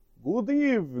Good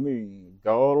evening,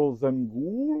 girls and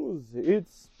ghouls.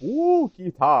 It's spooky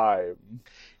time.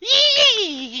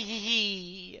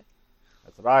 Yee!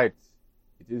 That's right.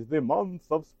 It is the month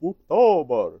of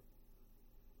Spooktober.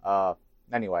 Uh,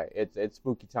 anyway, it's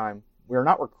spooky time. We're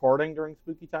not recording during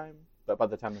spooky time, but by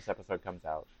the time this episode comes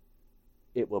out,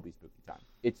 it will be spooky time.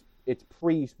 It's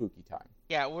pre-spooky time.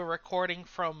 Yeah, we're recording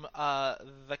from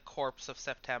the corpse of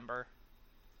September.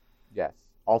 Yes,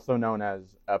 also known as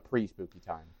a pre-spooky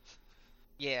time.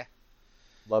 Yeah.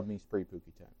 Love me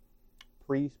pre-spooky time.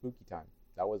 Pre-spooky time.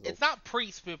 That was. It's not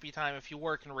pre-spooky time if you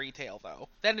work in retail though.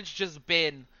 Then it's just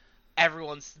been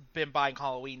everyone's been buying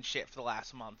Halloween shit for the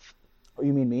last month. Oh,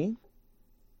 you mean me?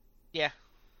 Yeah.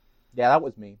 Yeah, that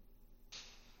was me.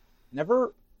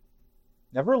 Never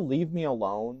leave me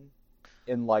alone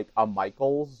in like a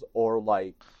Michaels or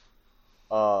like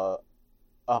a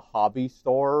hobby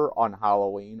store on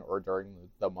Halloween or during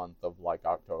the month of like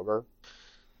October.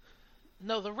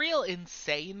 No, the real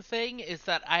insane thing is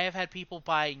that I have had people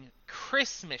buying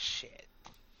Christmas shit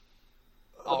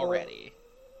already.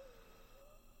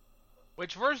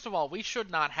 Which, first of all, we should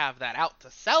not have that out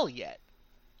to sell yet.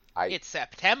 It's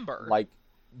September. Like,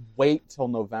 wait till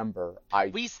November.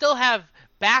 We still have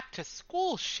back to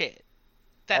school shit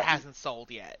that hasn't sold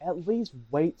yet. At least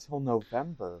wait till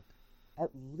November.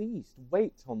 At least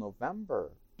wait till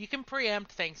November. You can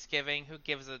preempt Thanksgiving. Who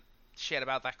gives a shit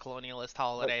about that colonialist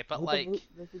holiday? But who like, gives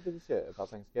a shit about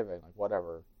Thanksgiving? Like,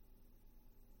 whatever.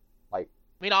 Like,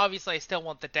 I mean, obviously, I still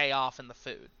want the day off and the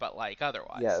food, but like,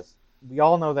 otherwise. yes, we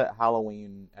all know that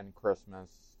Halloween and Christmas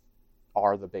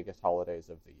are the biggest holidays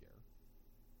of the year.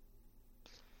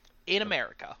 In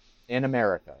America. In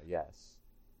America, yes.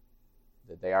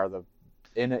 That they are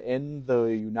in the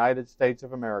United States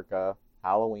of America,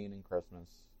 Halloween and Christmas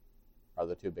are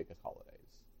the two biggest holidays.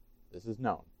 This is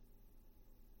known.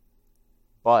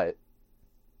 But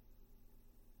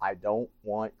I don't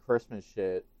want Christmas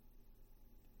shit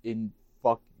in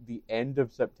the end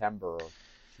of September.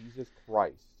 Jesus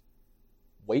Christ.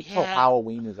 Wait till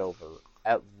Halloween is over,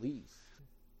 at least.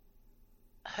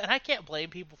 And I can't blame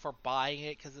people for buying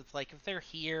it, because it's like, if they're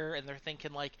here and they're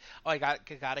thinking like, oh, I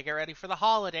gotta get ready for the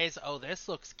holidays, oh, this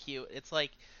looks cute, it's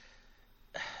like,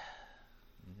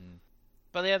 mm-hmm.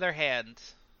 But on the other hand,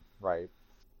 right,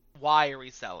 why are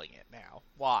we selling it now?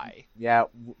 Why? Yeah,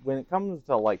 when it comes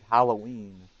to like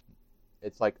Halloween,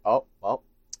 it's like, oh, well,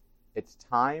 it's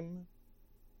time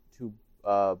to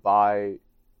buy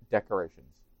decorations.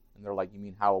 And they're like, you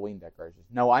mean Halloween decorations?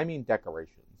 No, I mean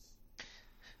decorations.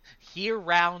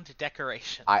 Year-round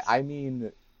decorations. I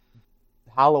mean,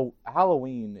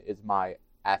 Halloween is my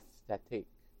aesthetic.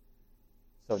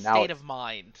 So now state of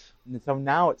mind. So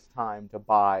now it's time to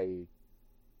buy,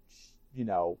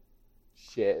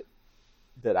 shit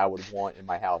that I would want in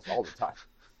my house all the time.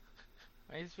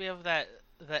 Reminds me of that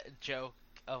joke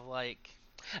of like,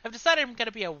 I've decided I'm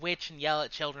gonna be a witch and yell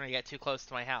at children who get too close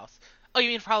to my house. Oh, you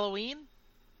mean for Halloween?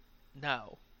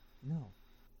 No. No.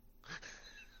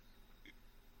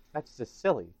 That's just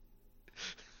silly.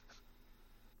 It's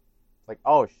like,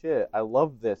 oh shit, I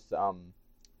love this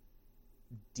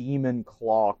demon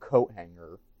claw coat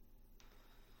hanger.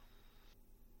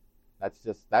 That's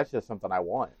just something I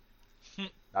want.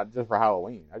 Not just for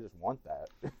Halloween. I just want that.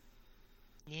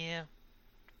 Yeah.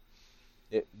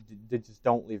 It just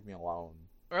don't leave me alone.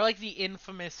 Or like the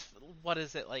infamous, what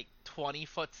is it, like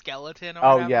 20-foot skeleton or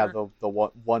whatever? Oh yeah, the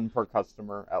one per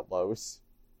customer at Lowe's.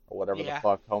 Or whatever the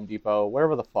fuck, Home Depot,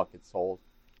 wherever the fuck it's sold.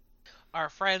 Our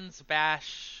friend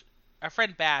Bash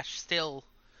still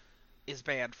is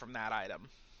banned from that item.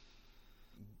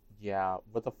 Yeah,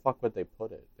 what the fuck would they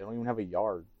put it? They don't even have a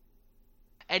yard.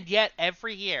 And yet,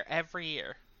 every year,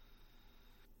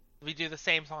 we do the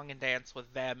same song and dance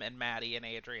with them and Maddie and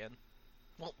Adrian.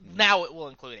 Well, now it will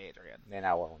include Adrian. Yeah,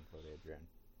 now it will include Adrian.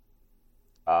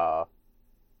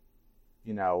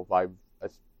 Like,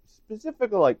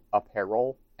 specifically like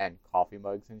apparel and coffee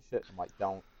mugs and shit. I'm like,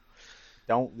 don't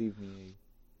leave me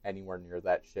anywhere near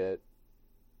that shit.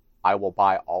 I will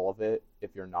buy all of it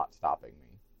if you're not stopping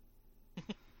me.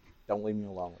 Don't leave me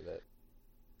alone with it.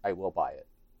 I will buy it.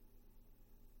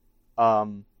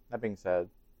 That being said,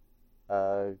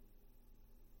 I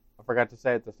forgot to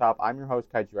say at the top, I'm your host,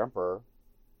 Kaiju Emperor.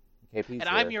 KP's and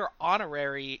here. I'm your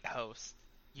honorary host,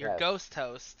 your ghost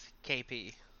host,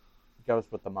 KP.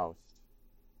 Ghost with the most.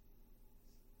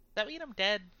 Does that mean I'm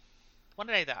dead? When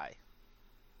did I die?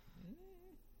 I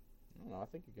don't know. I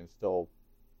think you can still.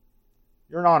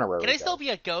 You're an honorary. Can I still be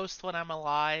a ghost when I'm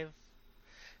alive?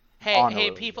 Hey,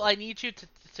 people! I need you to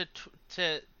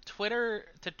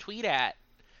tweet at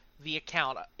the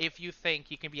account if you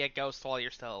think you can be a ghost while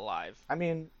you're still alive. I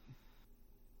mean,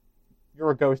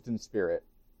 You're a ghost in spirit.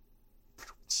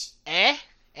 Eh?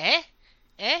 Eh?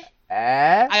 Eh?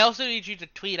 Eh? I also need you to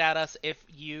tweet at us if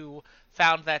you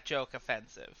found that joke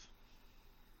offensive.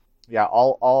 Yeah,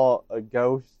 all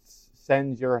ghosts,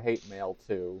 send your hate mail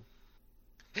to.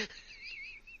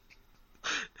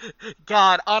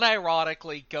 God,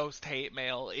 unironically, ghost hate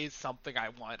mail is something I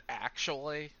want,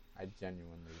 actually. I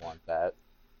genuinely want that.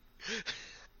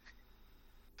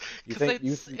 You Because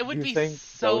think it would you be think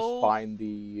ghosts so... find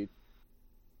the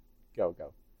go?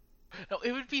 No,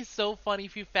 it would be so funny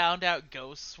if you found out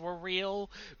ghosts were real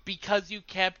because you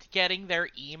kept getting their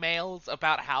emails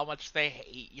about how much they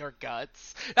hate your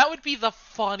guts. That would be the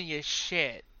funniest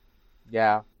shit.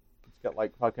 Yeah, it's got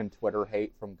like fucking Twitter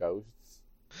hate from ghosts.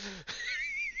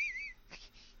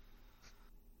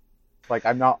 Like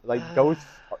I'm not like ghosts.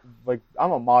 Like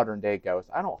I'm a modern day ghost.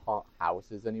 I don't haunt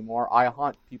houses anymore. I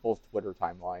haunt people's Twitter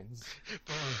timelines.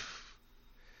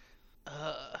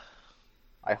 uh,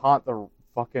 I haunt the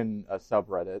fucking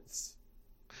subreddits.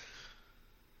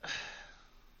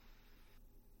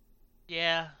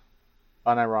 yeah,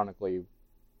 Unironically,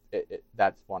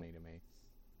 that's funny to me.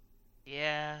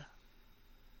 yeah.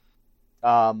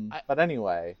 But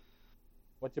anyway,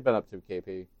 what you been up to,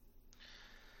 KP?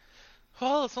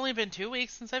 Well, it's only been 2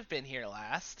 weeks since I've been here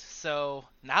last, so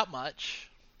not much.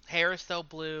 Hair is still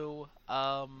blue.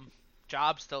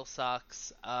 Job still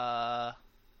sucks.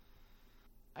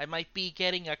 I might be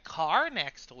getting a car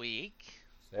next week.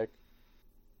 Sick.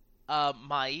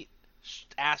 Might.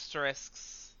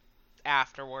 Asterisks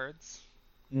afterwards.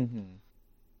 Mm-hmm.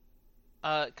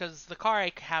 Because the car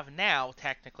I have now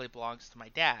technically belongs to my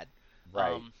dad.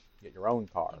 Right. Get your own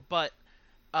car. But,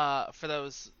 for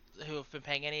those who have been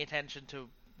paying any attention to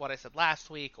what I said last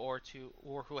week, or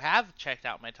who have checked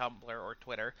out my Tumblr or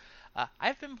Twitter,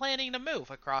 I've been planning to move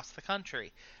across the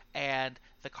country, and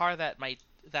the car that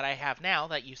I have now,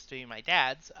 that used to be my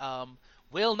dad's,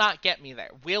 will not get me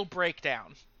there. Will break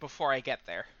down before I get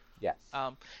there. Yes.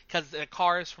 Because the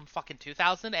car is from fucking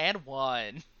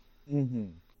 2001. Mm-hmm.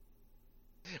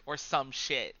 Or some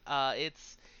shit.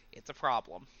 It's a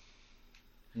problem.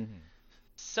 Mm-hmm.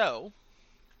 So,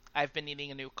 I've been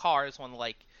needing a new car as one of the,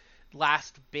 like,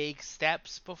 last big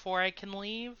steps before I can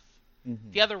leave.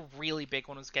 Mm-hmm. The other really big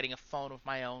one was getting a phone of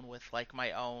my own with, like,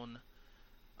 my own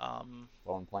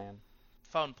phone plan.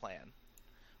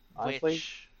 Honestly,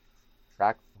 which...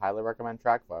 highly recommend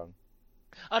TracFone.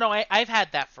 Oh no, I've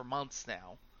had that for months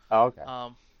now. Oh, okay.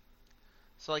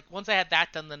 So like once I had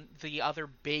that done, then the other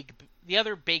big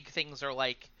things are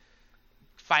like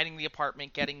finding the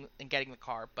apartment, getting the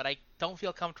car. But I don't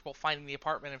feel comfortable finding the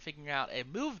apartment and figuring out a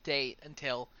move date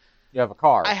until You have a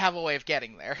car. I have a way of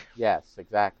getting there. Yes,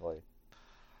 exactly.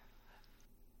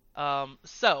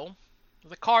 So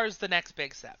the car is the next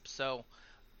big step. So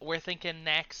we're thinking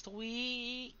next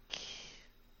week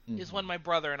is when my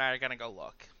brother and I are gonna go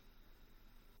look.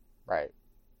 Right.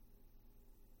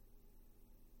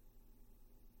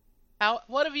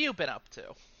 What have you been up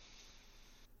to?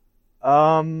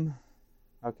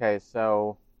 Okay,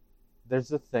 so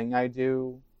there's a thing I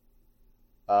do,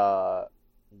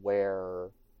 where,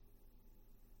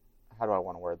 how do I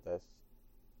want to word this?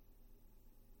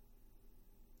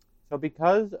 So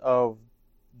because of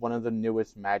one of the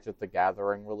newest Magic the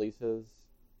Gathering releases,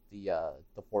 the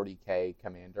 40K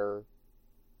Commander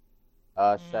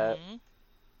set,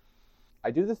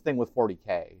 I do this thing with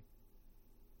 40K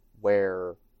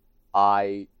where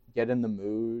I get in the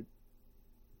mood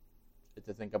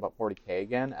to think about 40K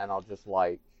again, and I'll just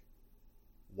like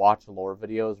watch lore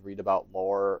videos, read about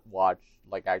lore, watch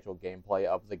like actual gameplay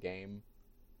of the game,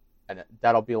 and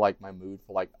that'll be like my mood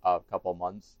for like a couple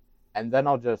months, and then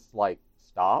I'll just like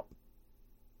stop,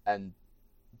 and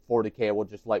 40K will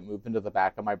just like move into the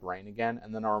back of my brain again,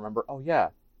 and then I'll remember, oh yeah,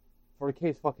 40K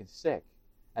is fucking sick,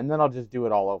 and then I'll just do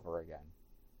it all over again.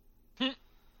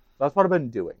 That's what I've been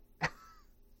doing.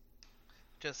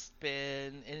 Just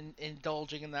been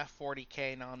indulging in that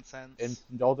 40K nonsense.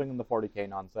 Indulging in the 40K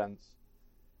nonsense.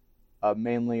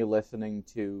 Mainly listening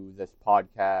to this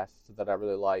podcast that I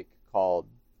really like called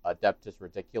Adeptus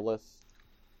Ridiculous,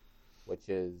 which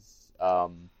is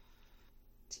TLDR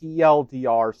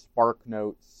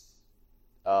SparkNotes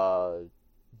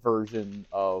version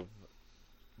of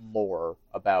lore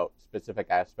about specific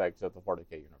aspects of the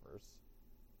 40K universe.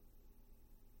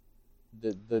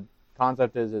 The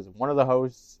concept is one of the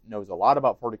hosts knows a lot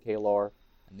about 40K lore,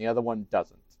 and the other one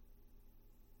doesn't.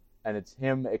 And it's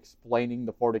him explaining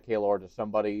the 40K lore to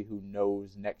somebody who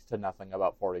knows next to nothing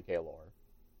about 40K lore.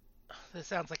 This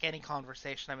sounds like any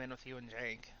conversation I'm in with you and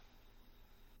Jake.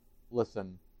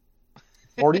 Listen,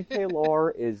 40K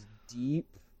lore is deep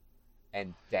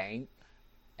and dank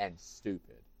and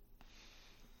stupid.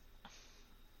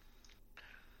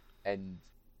 And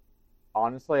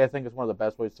honestly, I think it's one of the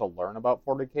best ways to learn about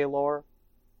 40k lore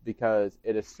because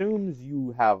it assumes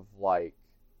you have like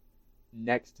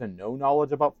next to no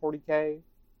knowledge about 40k,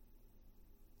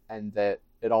 and that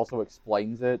it also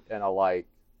explains it in a like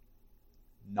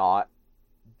not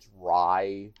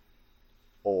dry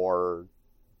or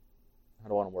how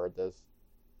do I want to word this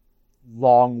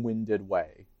long-winded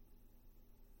way.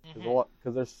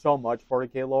 Because there's so much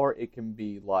 40k lore, it can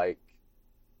be like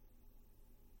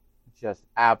just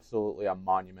absolutely a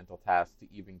monumental task to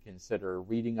even consider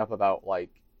reading up about like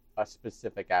a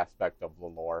specific aspect of the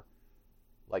lore.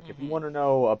 Like if you want to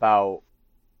know about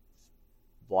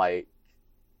like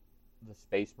the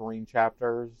Space Marine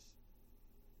chapters,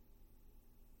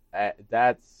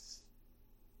 that's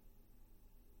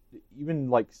even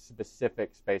like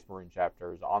specific Space Marine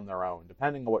chapters on their own,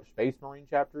 depending on what Space Marine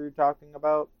chapter you're talking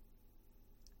about,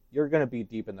 you're going to be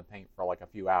deep in the paint for like a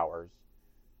few hours.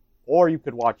 Or you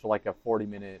could watch like a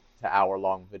 40-minute to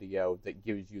hour-long video that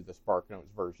gives you the SparkNotes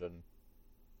version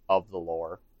of the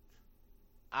lore.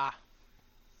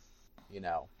 You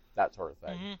know, that sort of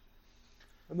thing.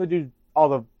 And they do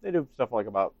stuff like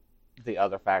about the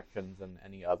other factions and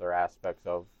any other aspects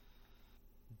of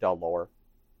the lore.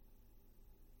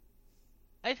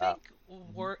 I think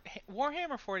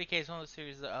Warhammer 40k is one of those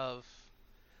series of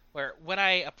where when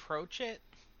I approach it,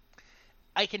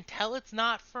 I can tell it's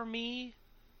not for me,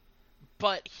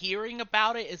 but hearing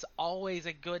about it is always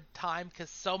a good time because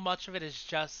so much of it is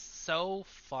just so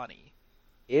funny.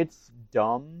 It's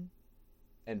dumb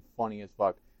and funny as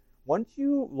fuck. Once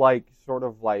you like sort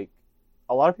of like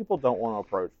a lot of people don't want to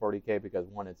approach 40k because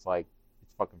one, it's like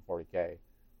it's fucking 40k,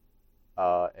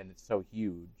 and it's so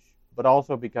huge, but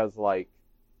also because like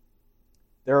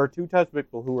there are two types of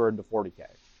people who are into 40k.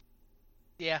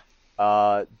 Yeah.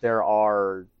 There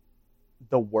are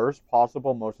the worst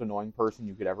possible, most annoying person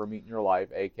you could ever meet in your life,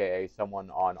 aka someone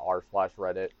on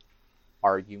r/Reddit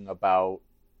arguing about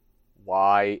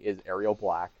why is Ariel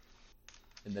black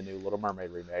in the new Little Mermaid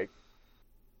remake,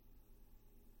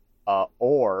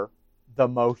 or the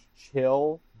most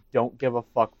chill, don't give a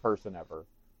fuck person ever.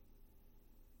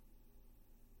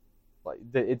 Like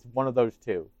it's one of those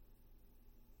two,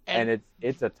 and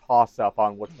it's a toss up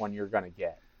on which one you're gonna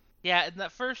get. Yeah, and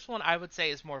that first one I would say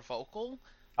is more vocal.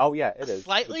 Oh yeah, it is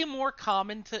slightly more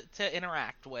common to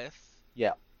interact with.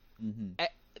 Yeah.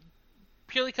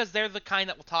 Purely because they're the kind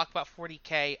that will talk about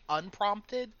 40k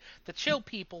unprompted. The chill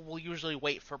people will usually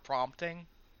wait for prompting.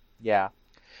 Yeah.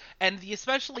 And the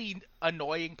especially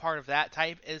annoying part of that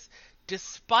type is,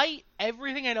 despite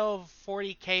everything I know of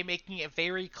 40k making it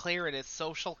very clear it is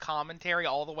social commentary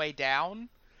all the way down,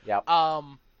 yep.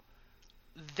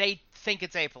 They think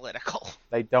it's apolitical.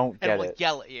 They don't get and will it.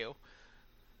 Yell at you.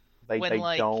 They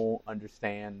don't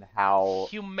understand how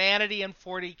humanity in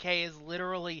 40k is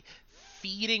literally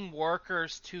feeding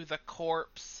workers to the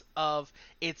corpse of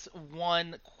its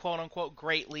one quote-unquote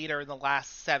great leader in the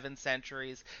last 7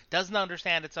 centuries, doesn't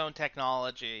understand its own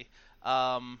technology.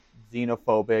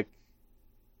 Xenophobic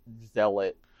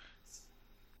zealots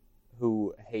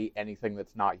who hate anything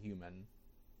that's not human.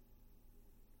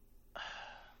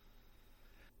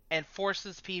 And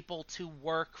forces people to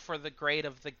work for the great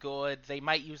of the good. They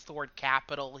might use the word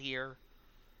capital here.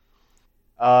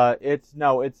 It's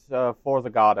for the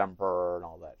God Emperor and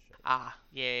all that shit.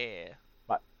 Yeah.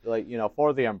 But like,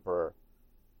 for the Emperor.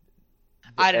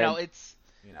 I don't know. It's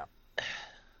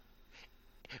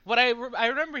what I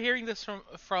remember hearing this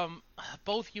from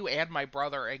both you and my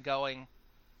brother and going,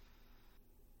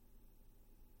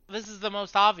 this is the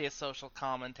most obvious social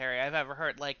commentary I've ever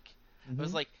heard. Like, it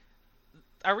was like,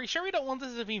 are we sure we don't want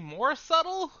this to be more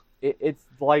subtle? It's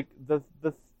like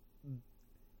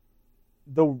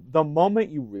the moment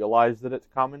you realize that it's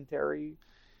commentary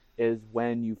is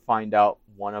when you find out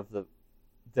one of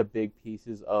the big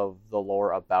pieces of the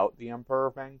lore about the Emperor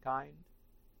of Mankind,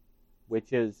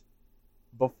 which is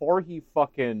before he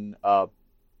fucking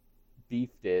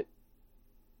beefed it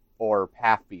or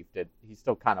half beefed it, he's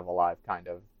still kind of alive, kind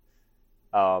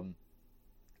of.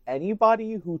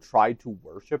 Anybody who tried to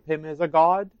worship him as a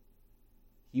god,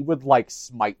 he would like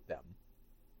smite them.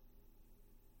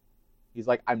 He's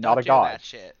like, I'm not a god. That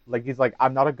shit. Like, he's like,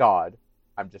 I'm not a god.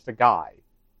 I'm just a guy.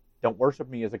 Don't worship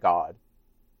me as a god.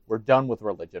 We're done with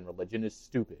religion. Religion is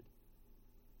stupid.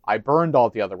 I burned all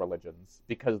the other religions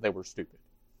because they were stupid.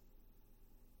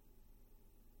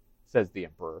 Says the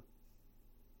Emperor.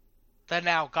 The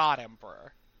now God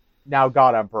Emperor. Now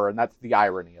God Emperor, and that's the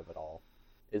irony of it all.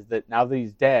 Is that now that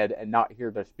he's dead and not here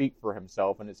to speak for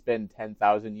himself, and it's been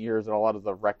 10,000 years, and a lot of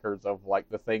the records of like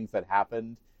the things that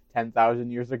happened 10,000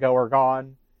 years ago are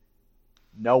gone,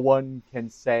 no one can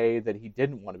say that he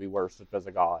didn't want to be worshipped as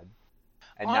a god.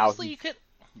 And Honestly, now you could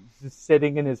he's just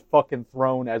sitting in his fucking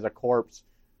throne as a corpse,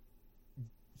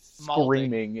 Malding.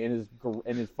 screaming in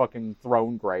his fucking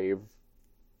throne grave,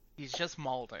 He's just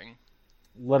malding.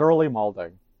 literally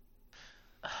malding.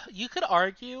 You could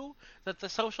argue that the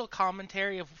social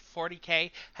commentary of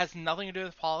 40K has nothing to do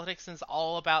with politics and is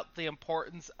all about the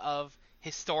importance of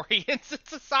historians in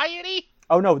society.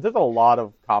 Oh no, there's a lot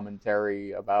of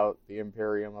commentary about the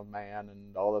Imperium of Man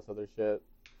and all this other shit.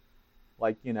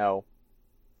 Like,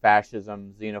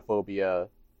 fascism, xenophobia,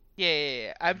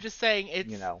 Yeah. I'm just saying it's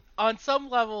you know. on some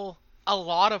level. A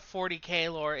lot of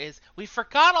 40K lore is we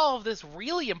forgot all of this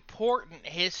really important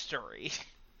history.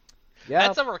 Yeah,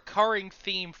 That's a recurring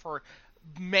theme for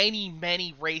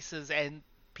many races and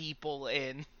people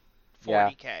in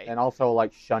 40K. and also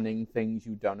like shunning things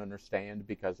you don't understand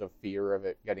because of fear of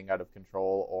it getting out of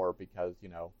control, or because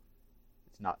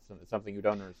it's something you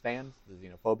don't understand. The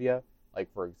xenophobia,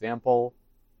 like for example,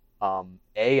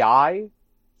 AI,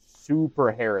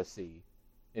 super heresy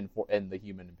in the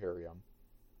human Imperium.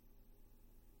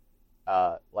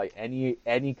 Like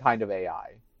any kind of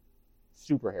AI,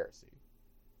 super heresy.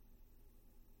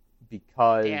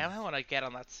 Because Damn, I want to get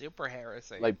on that super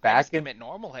heresy. like I just back in commit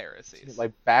normal heresies.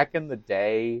 like back in the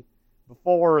day,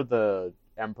 before the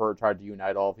Emperor tried to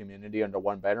unite all of humanity under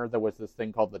one banner, there was this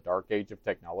thing called the Dark Age of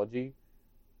Technology,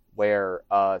 where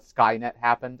Skynet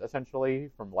happened essentially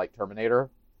from like Terminator.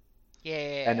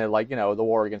 Yeah. And then the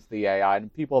war against the AI,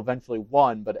 and people eventually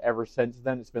won, but ever since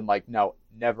then it's been like, no,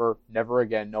 never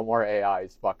again, no more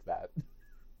AIs, fuck that.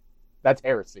 That's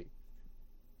heresy.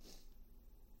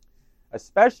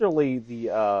 Especially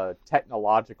the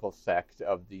technological sect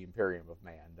of the Imperium of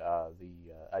Man, the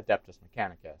Adeptus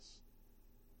Mechanicus.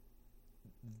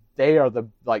 They are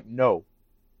no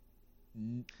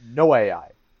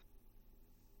AI.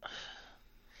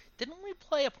 Didn't we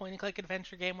play a point-and-click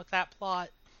adventure game with that plot?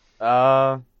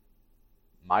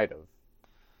 Might have.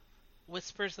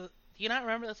 Whispers of... Do you not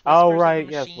remember this? Oh, Whispers right, of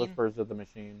the yes, Machine? Whispers of the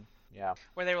Machine. Yeah.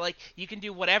 Where they were like, you can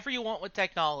do whatever you want with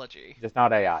technology. Just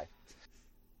not AI.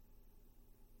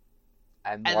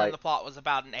 And then the plot was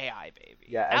about an AI baby.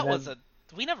 Yeah, that was a...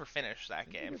 We never finished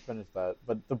that game. We finished that,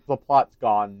 but the plot's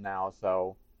gone now,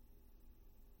 so...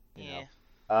 Yeah.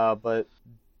 But...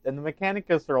 And the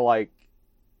Mechanicus are like...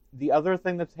 The other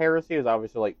thing that's heresy is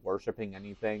obviously like worshipping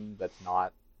anything that's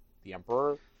not the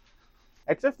Emperor.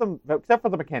 Except for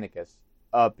the Mechanicus.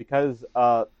 Because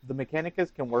the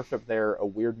Mechanicus can worship a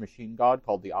weird machine god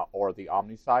called the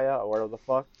Omnissiah, or whatever the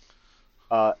fuck.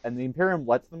 And the Imperium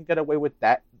lets them get away with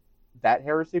that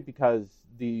heresy because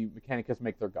the Mechanicus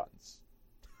make their guns.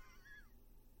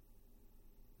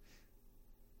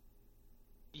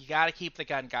 You gotta keep the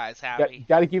gun guys happy.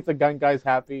 Gotta keep the gun guys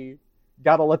happy.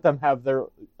 Gotta let them have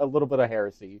a little bit of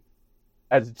heresy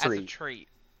as a treat.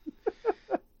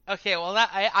 Okay, well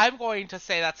I'm going to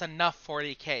say that's enough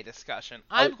 40K discussion.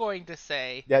 I'm going to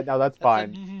say that's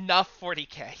fine. Enough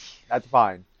 40K. That's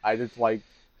fine. I just like,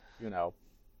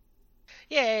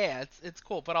 Yeah, it's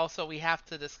cool, but also we have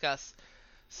to discuss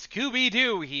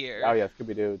Scooby-Doo here. Oh yeah,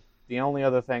 Scooby-Doo. The only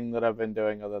other thing that I've been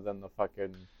doing other than the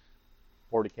fucking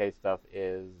 40K stuff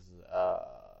is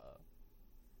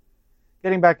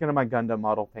getting back into my Gundam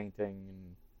model painting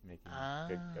and making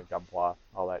a Gunpla,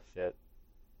 all that shit.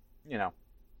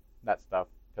 That stuff.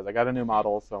 Because I got a new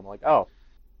model, so I'm like, oh,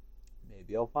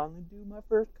 maybe I'll finally do my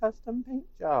first custom paint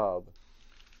job.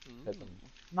 Because I'm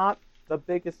not the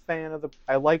biggest fan of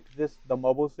I like the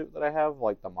mobile suit that I have,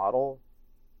 like the model,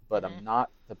 but I'm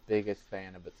not the biggest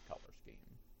fan of its color scheme.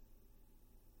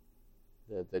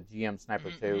 The GM Sniper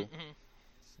 2.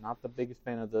 It's not the biggest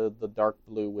fan of the dark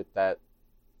blue with that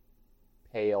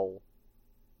pale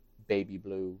baby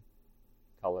blue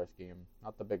color scheme.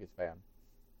 Not the biggest fan.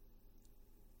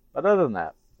 But other than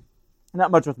that,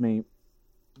 not much with me.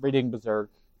 Reading Berserk,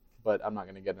 but I'm not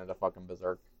going to get into fucking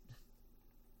Berserk.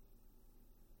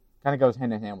 Kind of goes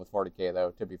hand in hand with 40K,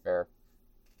 though, to be fair.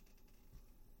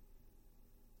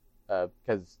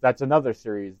 Because that's another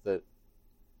series that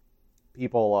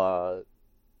people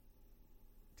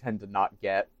tend to not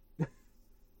get.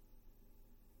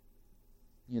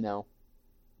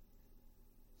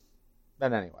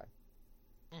 But anyway.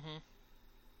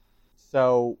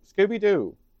 So,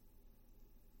 Scooby-Doo.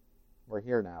 We're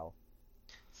here now.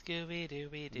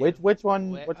 Scooby-Dooby-Doo. Which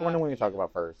one do we want to talk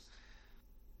about first?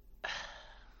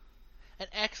 An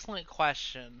excellent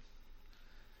question.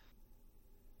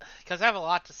 Because I have a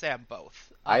lot to say on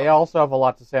both. I also have a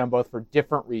lot to say on both for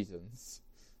different reasons.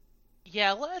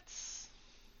 Yeah, let's...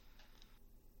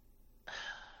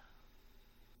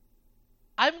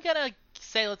 I'm gonna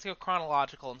say let's go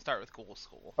chronological and start with Ghoul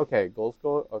School. Okay, Ghoul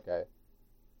School. Okay,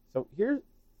 so here's.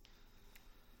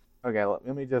 Okay,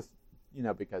 let me just,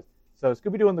 because so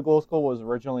Scooby-Doo and the Ghoul School was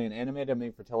originally an animated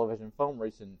made-for-television film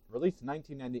released in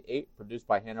 1998, produced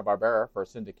by Hanna-Barbera for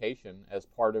syndication as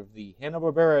part of the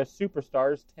Hanna-Barbera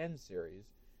Superstars 10 series.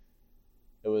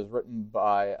 It was written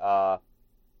by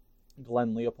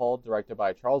Glenn Leopold, directed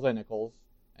by Charles A. Nichols,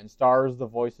 and stars the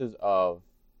voices of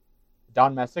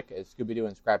Don Messick as Scooby-Doo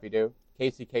and Scrappy-Doo,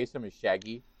 Casey Kasem as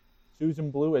Shaggy,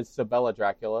 Susan Blue as Sabella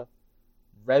Dracula,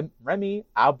 Remy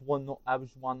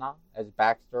Abjuana as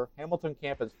Baxter, Hamilton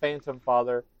Camp as Phantom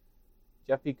Father,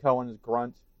 Jeff B. Cohen as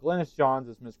Grunt, Glynis Johns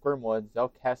as Miss Grimwood,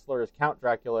 Zell Kessler as Count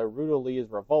Dracula, Ruta Lee as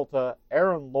Revolta,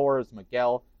 Aaron Lohr as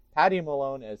Miguel, Patty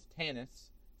Malone as Tanis,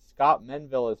 Scott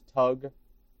Menville as Tug,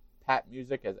 Pat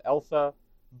Music as Elsa,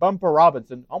 Bumper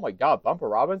Robinson. Oh my god, Bumper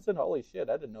Robinson? Holy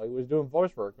shit, I didn't know he was doing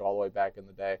voice work all the way back in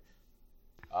the day.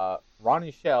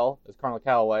 Ronnie Shell as Colonel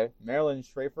Calloway, Marilyn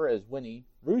Schrafer as Winnie,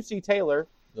 Russi Taylor,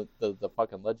 the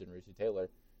fucking legend Russi Taylor,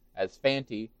 as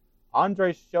Fanty,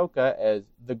 Andre Shoka as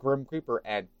the Grim Creeper,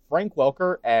 and Frank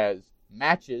Welker as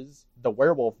Matches, the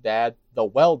Werewolf Dad, the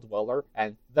Well Dweller,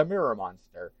 and the Mirror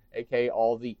Monster, aka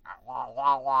all the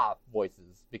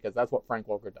voices, because that's what Frank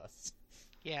Welker does.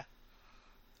 Yeah.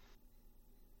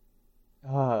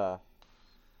 I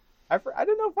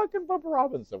didn't know fucking Bumper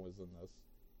Robinson was in this.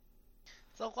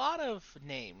 It's a lot of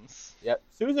names. Yep,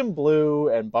 Susan Blue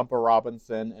and Bumper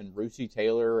Robinson and Russi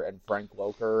Taylor and Frank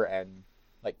Welker and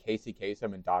like Casey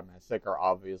Kasem and Don Messick are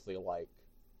obviously like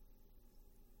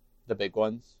the big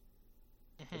ones.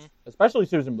 Mm-hmm. Especially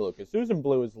Susan Blue, because Susan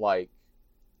Blue is like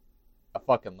a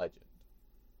fucking legend.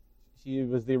 She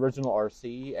was the original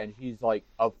RC, and she's like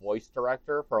a voice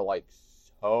director for like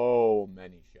so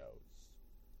many shows.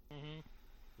 Mm-hmm.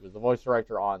 She was the voice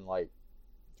director on like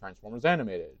Transformers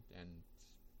Animated and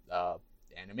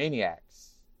Animaniacs,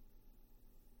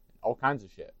 and all kinds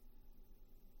of shit.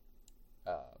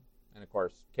 And of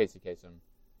course, Casey Kasem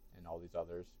and all these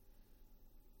others.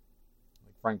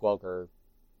 Like Frank Welker.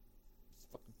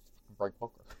 Frank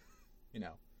Welker.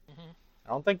 Mm-hmm. I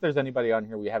don't think there's anybody on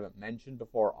here we haven't mentioned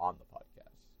before on the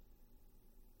podcast.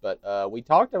 But we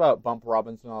talked about Bumper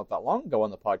Robinson not that long ago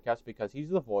on the podcast because he's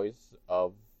the voice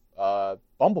of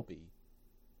Bumblebee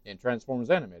in Transformers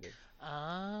Animated.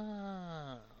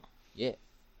 Ah. Yeah.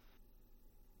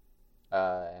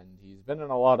 And he's been in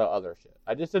a lot of other shit.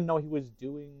 I just didn't know he was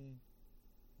doing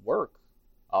work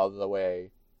all the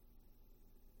way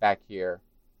back here.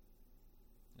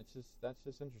 That's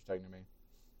just interesting to me.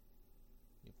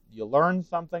 You learn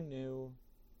something new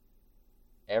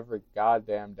every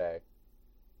goddamn day.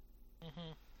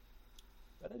 Mm-hmm.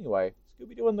 But anyway,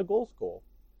 Scooby-Doo and the Ghoul School.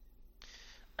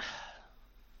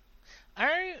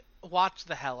 I watched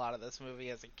the hell out of this movie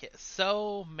as a kid.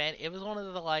 It was one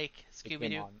of the like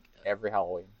Scooby-Doo every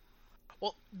Halloween.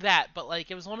 Well, that, but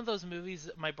like it was one of those movies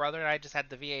that my brother and I just had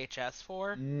the VHS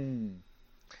for.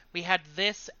 We had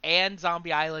this and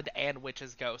Zombie Island and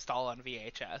Witch's Ghost all on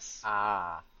VHS.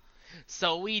 Ah.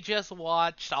 So we just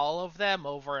watched all of them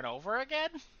over and over again.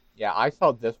 Yeah, I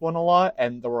saw this one a lot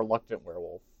and The Reluctant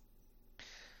Werewolf.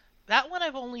 That one I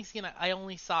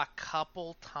only saw a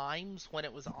couple times when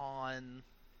it was on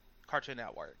Cartoon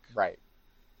Network. Right.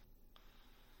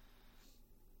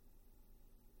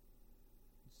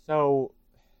 So,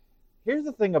 here's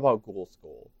the thing about Ghoul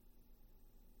School.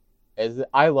 Is that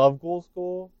I love Ghoul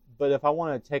School, but if I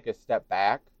want to take a step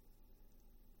back,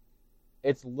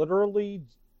 it's literally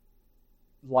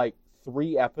like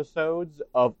 3 episodes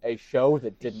of a show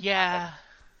that didn't happen.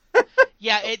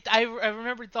 Yeah, I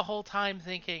remembered the whole time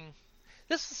thinking,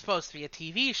 this was supposed to be a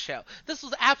TV show. This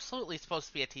was absolutely supposed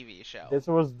to be a TV show.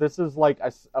 This is like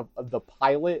the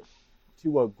pilot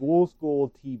to a Ghoul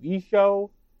School TV show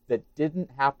that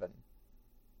didn't happen.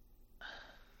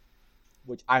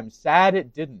 Which I'm sad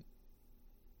it didn't.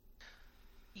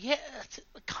 Yeah,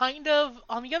 kind of.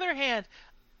 On the other hand,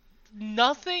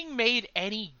 nothing made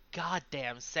any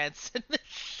goddamn sense in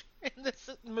this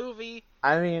movie.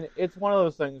 I mean, it's one of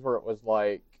those things where it was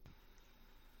like,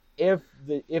 if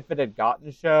it had gotten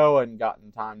a show and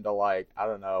gotten time to like, I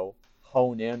don't know,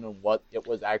 hone in on what it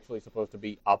was actually supposed to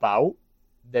be about,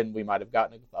 then we might have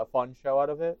gotten a fun show out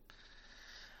of it.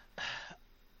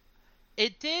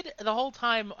 It did. The whole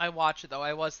time I watched it, though,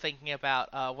 I was thinking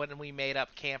about when we made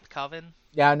up Camp Coven.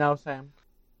 Yeah, no, Sam.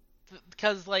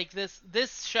 Because like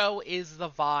this show is the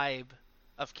vibe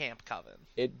of Camp Coven.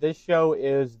 This show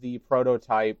is the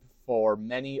prototype for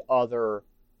many other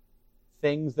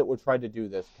things that would try to do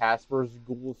this. Casper's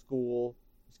Ghoul School,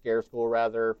 Scare School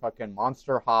rather, fucking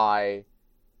Monster High.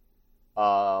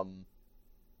 There's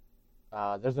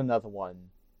another one.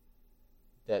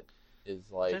 that is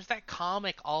like, There's that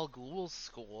comic All Ghouls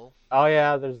School. oh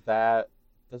yeah, there's that.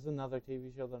 There's another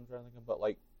TV show that I'm trying to think of, but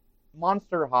like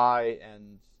Monster High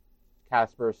and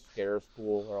Casper Scare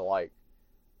School are like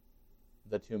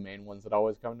the two main ones that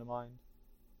always come to mind.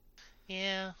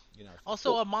 Yeah. You know,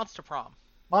 Also, a Monster Prom.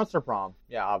 Monster Prom,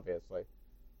 yeah, obviously.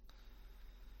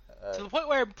 To the point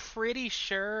where I'm pretty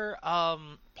sure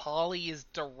Polly is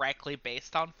directly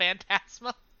based on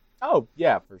Phantasma. Oh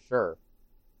yeah, for sure.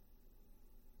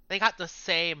 They got the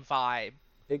same vibe.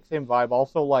 Big same vibe.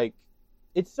 Also, like,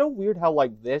 it's so weird how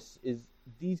like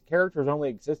these characters only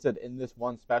existed in this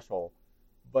one special,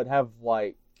 but have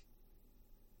like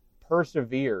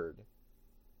persevered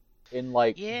in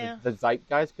like Yeah. the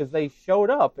zeitgeist because they showed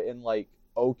up in like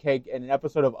in an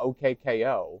episode of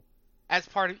OKKO. As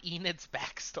part of Enid's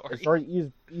backstory. It's sort of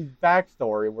Eve's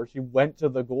backstory where she went to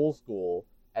the ghoul school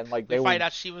and like we find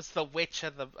out she was the witch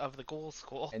of the ghoul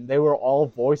school. and they were all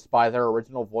voiced by their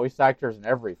original voice actors and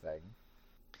everything.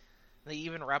 They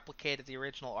even replicated the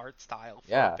original art style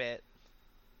for Yeah. a bit.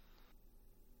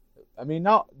 I mean,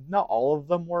 not all of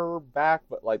them were back,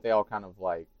 but like they all kind of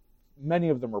like many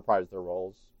of them reprised their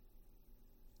roles.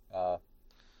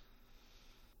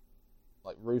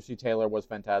 Like Russi Taylor was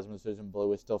Phantasma, Susan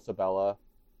Blue is still Sabella.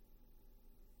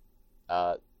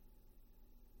 But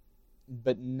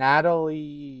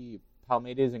Natalie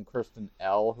Palmades and Kristen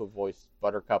L, who voiced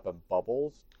Buttercup and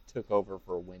Bubbles, took over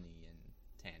for Winnie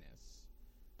and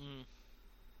Tanis.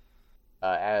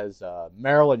 As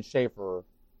Marilyn Schaefer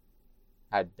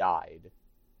had died,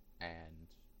 and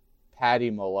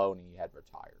Patty Maloney had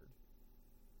retired.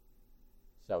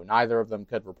 So neither of them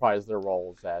could reprise their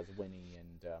roles as Winnie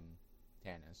and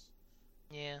Tanis.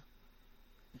 Yeah.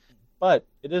 But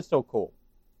it is so cool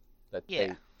that Yeah.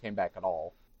 they came back at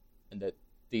all, and that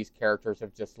these characters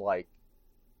have just like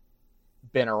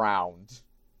been around.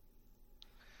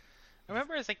 I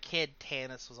remember as a kid,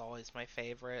 Tanis was always my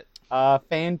favorite.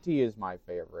 Fanty is my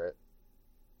favorite.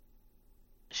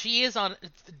 She is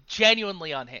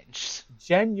genuinely unhinged.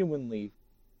 Genuinely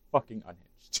fucking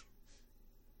unhinged.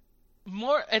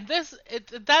 More, and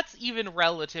that's even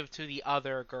relative to the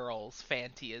other girls.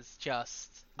 Fanty is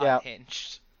just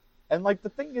unhinged. And like the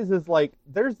thing is like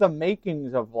there's the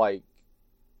makings of like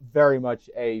very much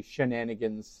a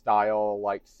shenanigans style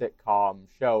like sitcom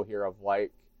show here of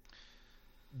like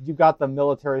you got the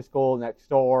military school next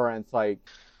door and it's like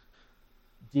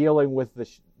dealing with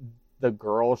the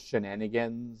girls'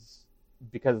 shenanigans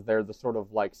because they're the sort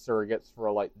of like surrogates for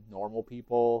like normal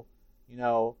people, you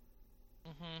know.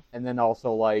 Mm-hmm. And then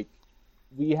also like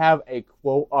we have a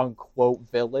quote unquote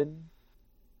villain.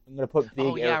 I'm gonna put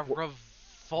big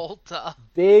Revolta.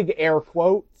 Big air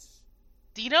quotes.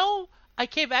 Do you know? I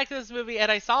came back to this movie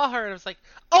and I saw her and I was like,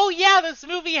 "Oh yeah, this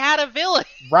movie had a villain."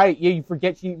 Right? Yeah, you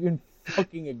forget she even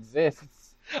fucking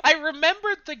exists. I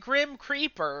remembered the Grim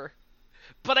Creeper,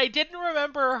 but I didn't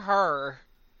remember her.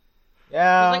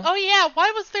 Yeah. I was like, oh yeah,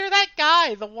 why was there that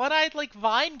guy, the one-eyed like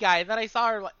Vine guy that I saw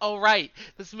her like, oh right,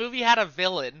 this movie had a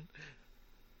villain.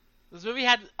 This movie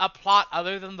had a plot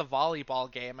other than the volleyball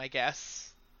game, I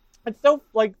guess. It's so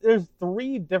like there's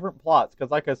 3 different plots because,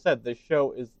 like I said, this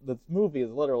movie is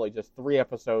literally just 3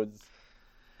 episodes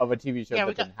of a TV show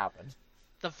that didn't happen.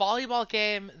 The volleyball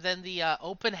game, then the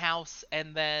open house,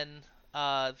 and then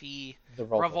the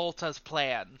Revolta's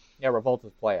plan. Yeah,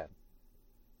 Revolta's plan.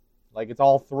 Like it's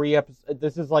all 3 episodes.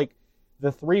 This is like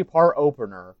the 3-part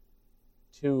opener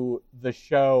to the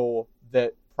show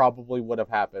that probably would have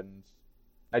happened.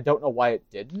 I don't know why it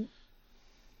didn't.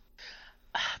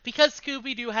 Because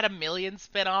Scooby-Doo had a million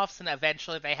spin-offs and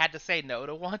eventually they had to say no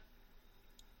to one.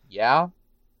 Yeah.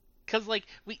 Because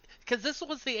this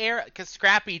was the era, because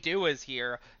Scrappy-Doo is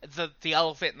here, the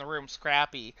elephant in the room,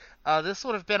 Scrappy. This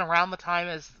would have been around the time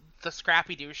as the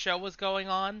Scrappy-Doo show was going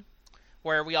on,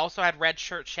 where we also had Red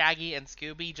Shirt Shaggy and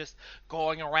Scooby just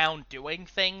going around doing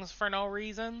things for no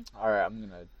reason. All right, I'm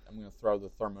gonna throw the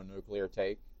thermonuclear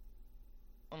take.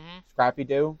 Mm-hmm.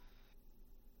 Scrappy-Doo,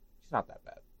 he's not that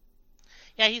bad.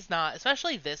 Yeah, he's not.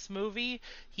 Especially this movie.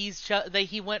 He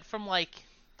went from like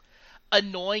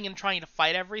annoying and trying to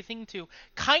fight everything to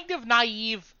kind of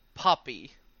naive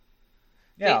puppy.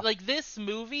 Yeah. Like this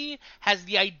movie has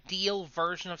the ideal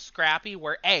version of Scrappy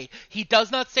where he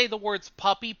does not say the words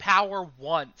puppy power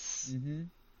once. Mm-hmm.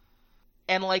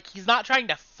 And like he's not trying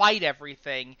to fight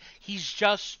everything. He's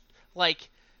just like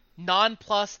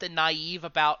nonplussed and naive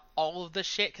about all of the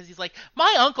shit because he's like,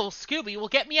 my Uncle Scooby will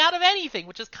get me out of anything,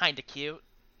 which is kind of cute.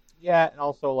 Yeah, and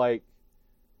also like,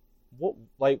 what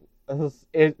like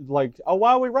oh,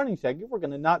 why are we running, Shaggy? We're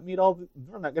not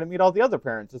gonna meet all the other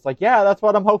parents. It's like, yeah, that's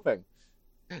what I'm hoping.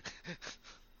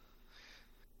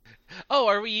 Oh,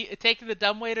 are we taking the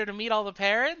dumbwaiter to meet all the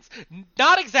parents?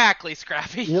 Not exactly,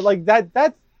 Scrappy. You're like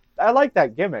that. I like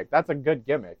that gimmick. That's a good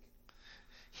gimmick.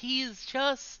 He's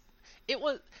just. It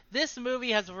was. This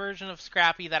movie has a version of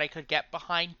Scrappy that I could get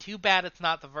behind. Too bad it's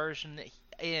not the version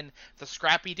in the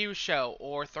Scrappy Doo show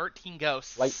or 13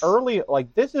 Ghosts. This is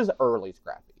early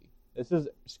Scrappy. This is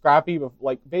Scrappy,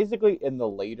 like basically in the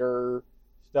later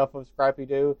stuff of Scrappy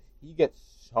Doo, he gets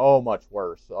so much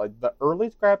worse. Like the early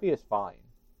Scrappy is fine.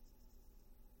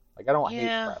 Like I don't hate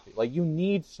Scrappy. Like you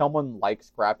need someone like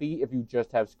Scrappy if you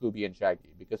just have Scooby and Shaggy,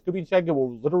 because Scooby and Shaggy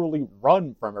will literally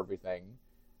run from everything.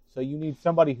 So you need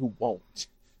somebody who won't.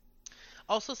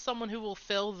 Also, someone who will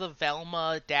fill the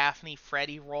Velma, Daphne,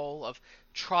 Freddy role of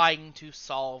trying to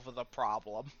solve the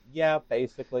problem. Yeah,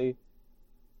 basically.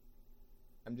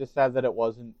 I'm just sad that it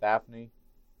wasn't Daphne.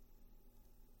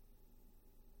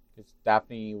 Because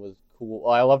Daphne was cool.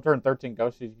 I loved her in 13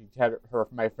 Ghosts. She had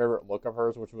my favorite look of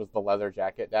hers, which was the leather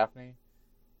jacket Daphne.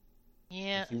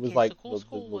 Yeah, she was okay, like so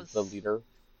Cool the leader.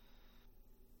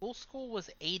 Cool School was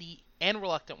 80, and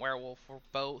Reluctant Werewolf were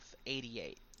both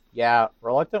 88. Yeah,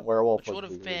 Reluctant Werewolf which would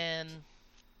have weird. been...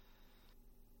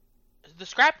 The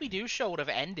Scrappy Doo show would have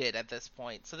ended at this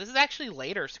point, so this is actually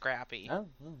later Scrappy. Oh,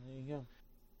 well, there you go.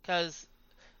 Because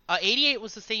 88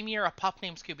 was the same year A Pup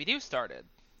Named Scooby-Doo started.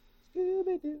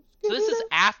 Scooby-Doo. So this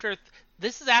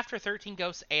is after 13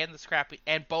 Ghosts and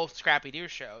both Scrappy Doo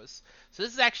shows. So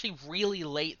this is actually really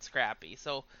late Scrappy.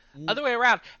 So other way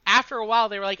around, after a while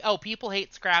they were like, "Oh, people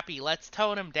hate Scrappy. Let's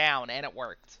tone him down," and it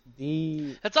worked.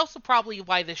 That's also probably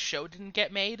why this show didn't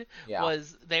get made. Yeah.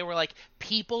 Was they were like,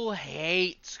 "People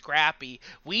hate Scrappy.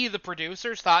 We, the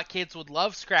producers, thought kids would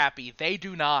love Scrappy. They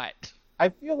do not." I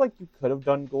feel like you could have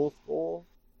done Ghoul School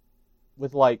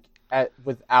with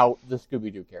without the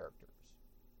Scooby-Doo characters.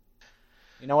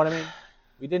 You know what I mean?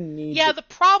 We didn't need... Yeah, the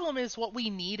problem is what we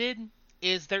needed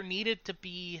is there needed to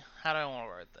be... How do I want to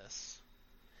word this?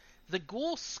 The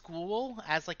Ghoul School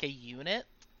as like a unit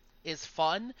is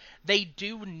fun. They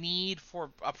do need for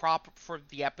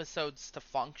the episodes to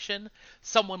function,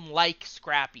 someone like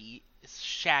Scrappy,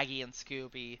 Shaggy, and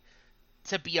Scooby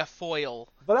to be a foil.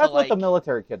 But that's what the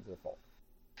military kids are for.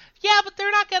 Yeah, but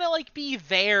they're not gonna be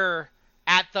there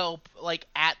at the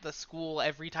school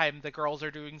every time the girls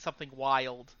are doing something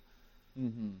wild.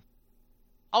 Mm-hmm.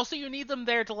 Also, you need them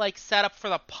there to set up for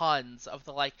the puns of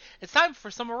the it's time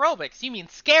for some aerobics. You mean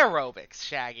scare aerobics,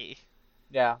 Shaggy?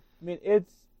 Yeah, I mean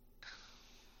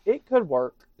it could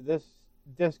work. This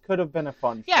could have been a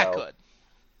fun show. Yeah, it could.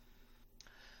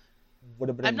 Would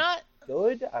have been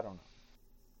good. I don't know.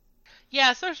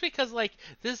 Yeah, especially because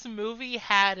this movie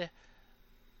had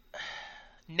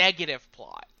negative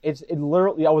plot. This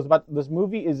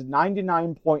movie is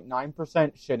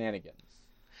 99.9% shenanigans.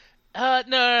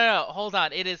 No. Hold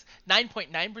on. It is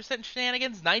 9.9%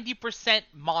 shenanigans, 90%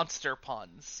 monster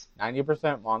puns.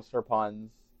 90% monster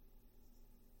puns.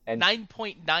 And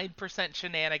 9.9%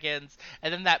 shenanigans,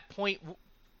 and then that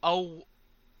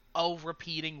 0.00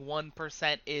 repeating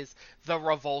 1% is the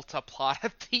Revolta plot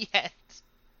at the end.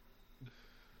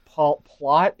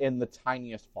 Plot in the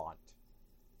tiniest font.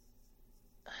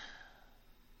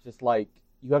 Just you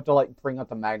have to bring out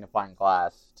the magnifying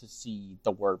glass to see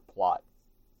the word plot.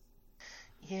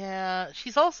 Yeah,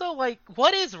 she's also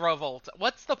what is Revolta?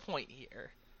 What's the point here?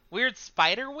 Weird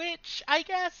spider witch, I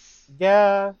guess?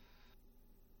 Yeah.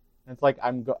 It's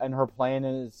and her plan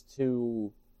is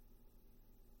to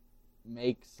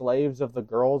make slaves of the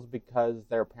girls because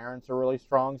their parents are really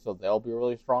strong, so they'll be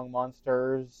really strong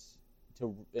monsters.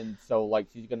 So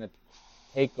she's gonna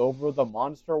take over the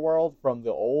monster world from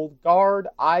the old guard,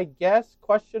 I guess? ?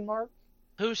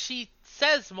 Who she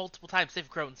says multiple times they've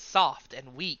grown soft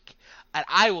and weak, and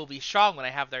I will be strong when I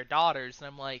have their daughters. And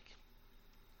I'm like,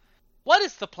 what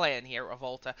is the plan here,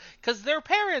 Revolta? Because their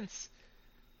parents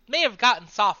may have gotten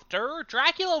softer.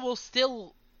 Dracula will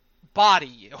still body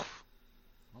you.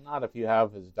 Well, not if you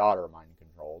have his daughter mind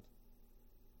controlled.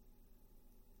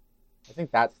 I think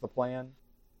that's the plan.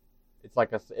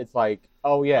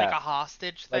 Oh yeah, like a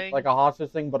hostage thing. Like a hostage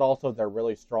thing, but also they're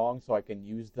really strong, so I can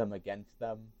use them against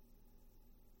them.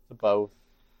 So both.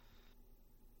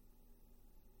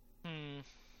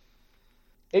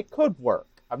 It could work.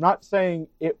 I'm not saying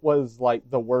it was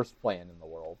the worst plan in the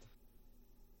world.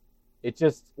 It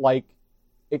just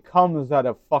it comes out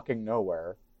of fucking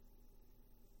nowhere.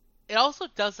 It also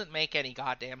doesn't make any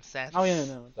goddamn sense. Oh yeah,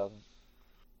 no, it doesn't.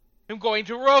 I'm going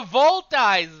to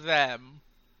revoltize them.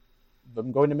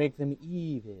 I'm going to make them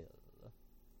evil.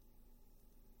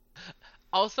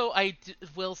 Also, I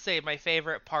will say my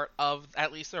favorite part of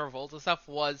at least the Revolta stuff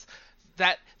was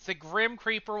that the Grim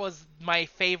Creeper was my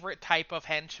favorite type of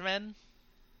henchman.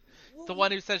 The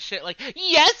one who says shit like,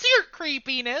 "Yes, your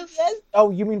creepiness." Yes. Oh,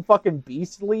 you mean fucking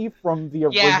Beastly from the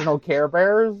Yeah. original Care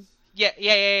Bears? Yeah.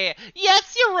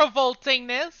 Yes, your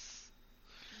revoltingness.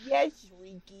 Yes,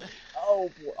 Ricky. Oh,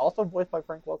 boy. Also voiced by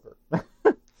Frank Welker.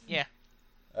 Yeah.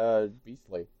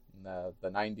 Beastly in the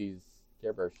 90s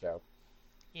Care Bears show.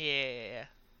 Yeah.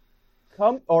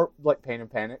 Or like Pain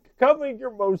and Panic. Come in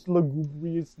your most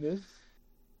lugubriousness.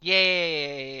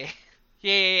 Yeah.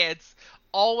 It's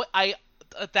all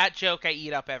that joke I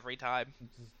eat up every time.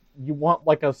 You want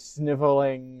like a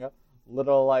sniveling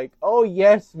little like, oh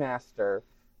yes, master.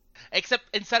 Except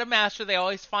instead of master, they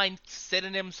always find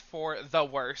synonyms for the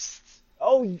worst.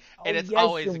 And it's yes,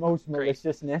 always your most great.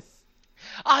 maliciousness.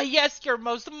 Ah, yes, your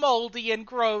most moldy and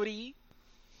grody.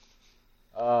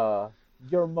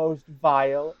 Your most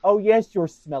vile. Oh yes, your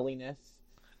smelliness.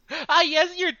 Ah,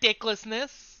 yes, your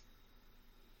dicklessness.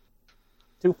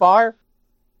 Too far?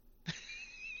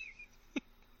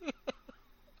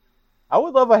 I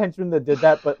would love a henchman that did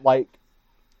that, but like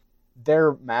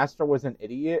their master was an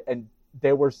idiot, and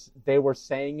they were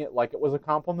saying it like it was a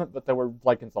compliment, but they were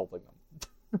like insulting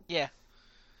them. Yeah.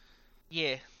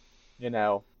 You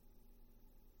know.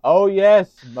 Oh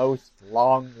yes, most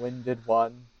long-winded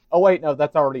one. Oh wait, no,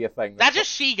 that's already a thing. That's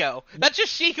just Shigo. That's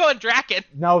just Shigo and Draken.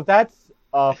 No, that's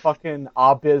fucking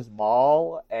Abiz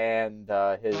Mal and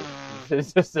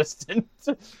his assistant.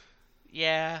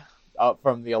 Yeah.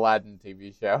 From the Aladdin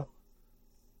TV show.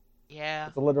 Yeah.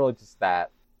 It's literally just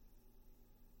that.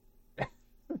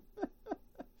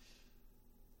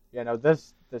 You know,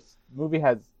 this movie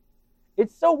has.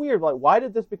 It's so weird. Like, why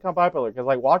did this become popular? Because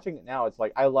like watching it now, it's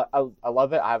like I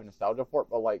love it. I have nostalgia for it.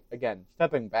 But like again,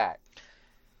 stepping back,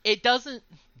 it doesn't.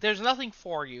 There's nothing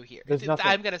for you here. There's nothing.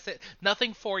 I'm gonna say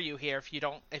nothing for you here if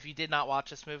you did not watch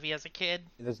this movie as a kid.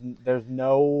 There's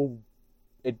no.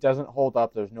 It doesn't hold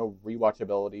up. There's no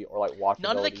rewatchability or like watchability.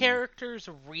 None of the characters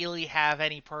really have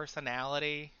any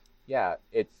personality. Yeah,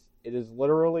 it is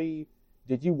literally.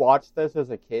 Did you watch this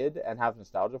as a kid and have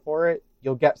nostalgia for it?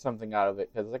 You'll get something out of it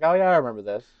because it's like, oh yeah, I remember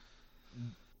this.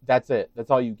 That's it.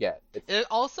 That's all you get.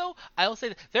 Also, I will say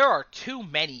that there are too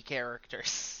many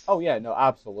characters. Oh yeah, no,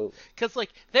 absolutely. Because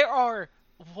like there are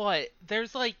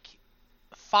there's like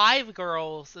 5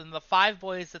 girls and the 5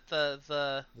 boys at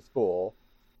the school.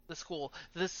 The school.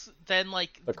 Then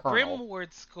like the Colonel.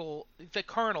 Grimwood School. The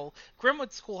Colonel.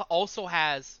 Grimwood School also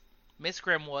has Miss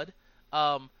Grimwood,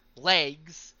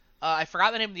 Legs. I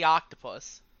forgot the name of the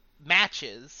octopus.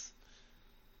 Matches.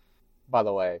 By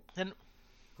the way,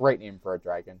 great name for a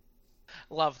dragon.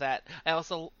 Love that.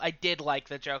 I did like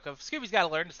the joke of Scooby's got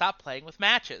to learn to stop playing with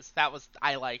matches.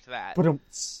 I liked that.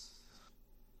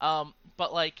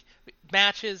 But like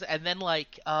Matches, and then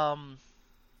like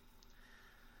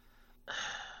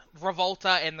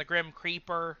Revolta and the Grim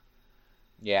Creeper.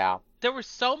 Yeah. There were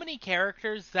so many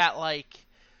characters that like.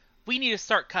 We need to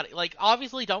start cutting. Like,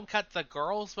 obviously, don't cut the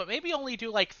girls, but maybe only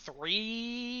do like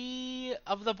 3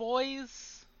 of the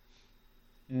boys.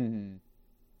 Mm-hmm.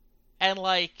 And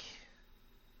like,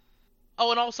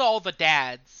 and also all the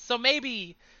dads. So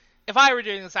maybe, if I were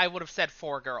doing this, I would have said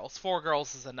 4 girls. 4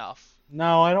 girls is enough.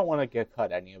 No, I don't want to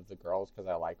cut any of the girls because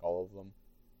I like all of them.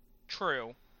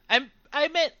 True. I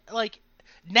meant like,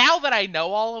 now that I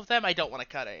know all of them, I don't want to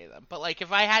cut any of them. But like,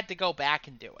 if I had to go back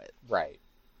and do it, right.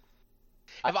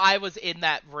 If I was in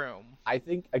that room. I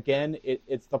think, again,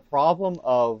 it's the problem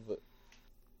of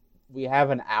we have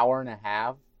an hour and a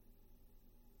half,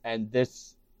 and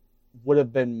this would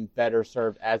have been better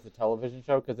served as a television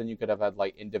show, because then you could have had,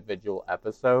 like, individual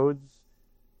episodes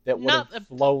that would have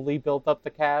slowly built up the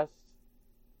cast.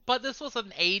 But this was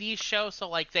an 80s show, so,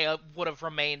 like, they would have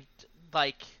remained,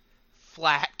 like,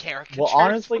 flat caricatures. Well,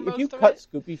 honestly, if you cut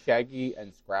Scoopy, Shaggy,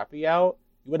 and Scrappy out,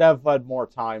 you would have had more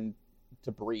time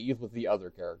to breathe with the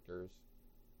other characters.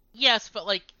 Yes, but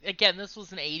like again, this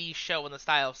was an 80s show in the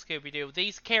style of Scooby-Doo.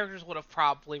 These characters would have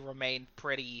probably remained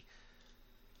pretty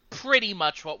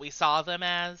much what we saw them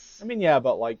as. I mean, yeah,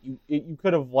 but like you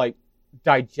could have like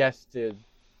digested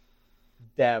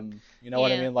them. You know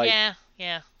what I mean? Like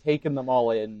yeah. Taken them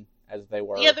all in as they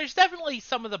were. Yeah, there's definitely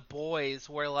some of the boys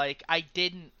where like I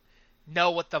didn't know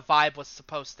what the vibe was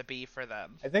supposed to be for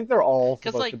them. I think they're all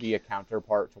supposed to be a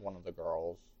counterpart to one of the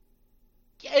girls.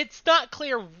 It's not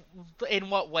clear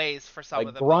in what ways for some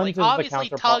of them. Grunt like, is obviously,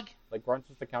 the counterpart. Tug. Like Grunt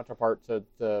is the counterpart to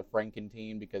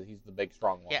Frankenteen because he's the big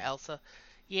strong one. Yeah, Elsa.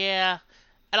 Yeah,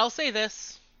 and I'll say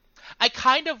this: I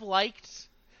kind of liked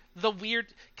the weird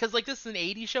because like this is an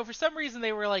 '80s show. For some reason,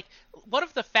 they were like, what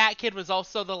if the fat kid was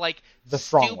also the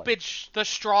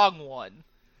strong one?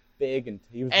 Big and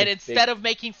he was. And instead of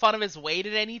making fun of his weight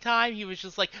at any time, he was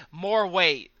just like more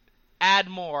weight. add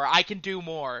more. I can do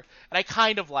more, and I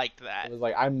kind of liked that. It was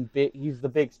like I'm big. He's the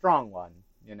big strong one,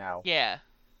 Yeah,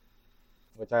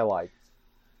 which I liked.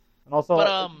 And also,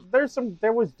 but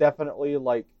there was definitely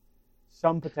like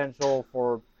some potential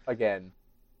for, again,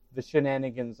 the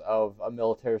shenanigans of a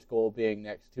military school being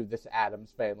next to this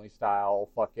Addams Family style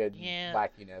fucking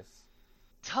wackiness.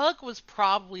 Tug was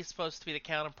probably supposed to be the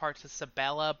counterpart to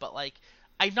Sabella, but like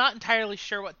I'm not entirely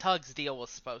sure what Tug's deal was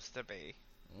supposed to be.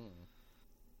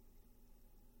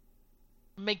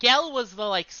 Miguel was the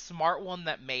like smart one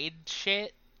that made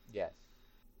shit. Yes.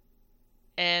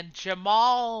 And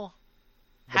Jamal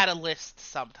had a list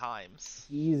sometimes.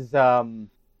 He's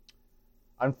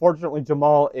unfortunately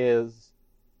Jamal is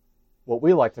what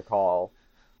we like to call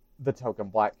the token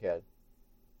black kid.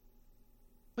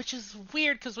 Which is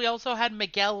weird because we also had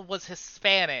Miguel was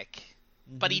Hispanic,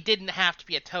 but he didn't have to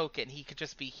be a token. He could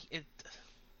just be.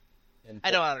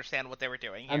 I don't understand what they were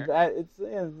doing here.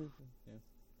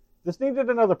 This needed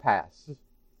another pass.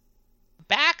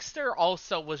 Baxter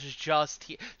also was just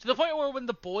here. To the point where when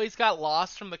the boys got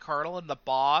lost from the Colonel in the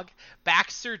bog,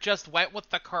 Baxter just went with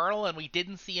the Colonel and we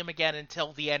didn't see him again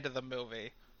until the end of the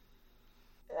movie.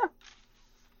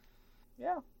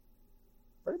 Yeah.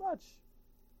 Pretty much.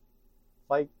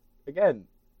 Like, again,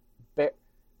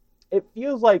 it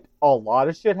feels like a lot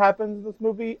of shit happens in this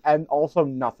movie and also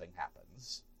nothing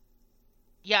happens.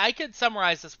 Yeah, I could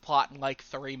summarize this plot in like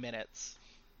 3 minutes.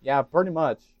 Yeah, pretty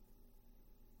much.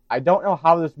 I don't know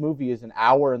how this movie is an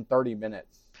hour and 30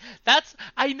 minutes.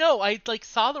 I know, I like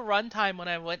saw the runtime when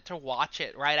I went to watch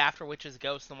it right after Witch's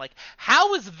Ghost, and I'm like,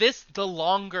 how is this the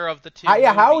longer of the two movies?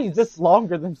 How is this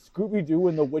longer than Scooby-Doo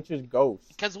and the Witch's Ghost?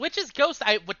 Because Witch's Ghost,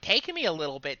 it would take me a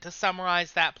little bit to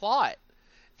summarize that plot.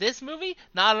 This movie,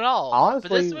 not at all. Honestly,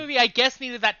 but this movie, I guess,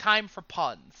 needed that time for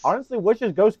puns. Honestly,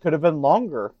 Witch's Ghost could have been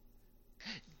longer.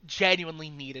 Genuinely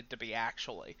needed to be,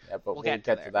 actually. Yeah, but we'll get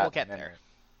to that We'll get there.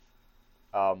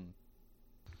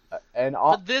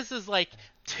 But this is like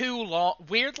too long,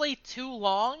 weirdly too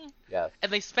long. Yes.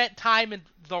 And they spent time in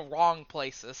the wrong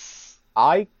places.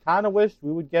 I kind of wish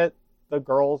we would get the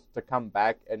girls to come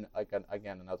back in like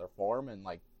another form and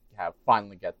like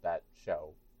finally get that show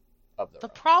of their own. The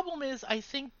problem is, I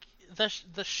think the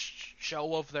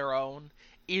show of their own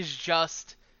is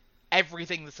just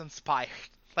everything that's inspired,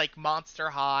 like Monster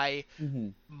High,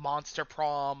 Monster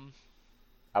Prom.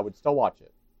 I would still watch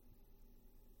it.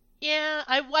 Yeah,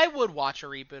 I would watch a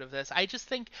reboot of this. I just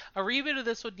think a reboot of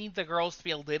this would need the girls to be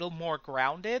a little more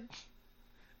grounded.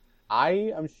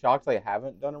 I am shocked they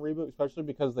haven't done a reboot, especially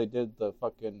because they did the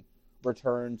fucking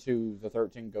Return to the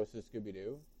 13 Ghosts of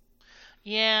Scooby-Doo.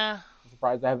 Yeah. I'm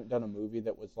surprised they haven't done a movie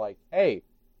that was like, hey,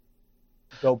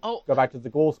 go back to the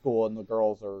ghoul school and the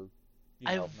girls are,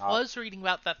 was reading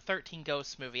about that 13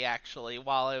 Ghosts movie, actually,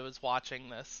 while I was watching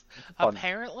this. Fun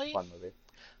movie.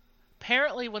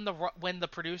 Apparently, when the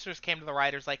producers came to the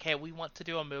writers like, hey, we want to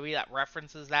do a movie that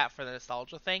references that for the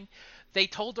nostalgia thing, they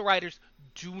told the writers,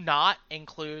 do not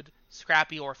include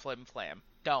Scrappy or Flim Flam.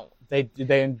 Don't. They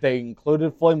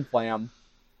included Flim Flam.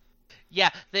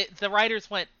 Yeah, the writers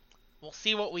went, we'll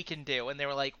see what we can do. And they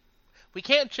were like, we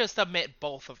can't just omit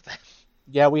both of them.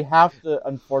 Yeah, we have to,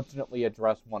 unfortunately,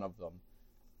 address one of them.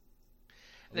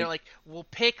 And they're like, we'll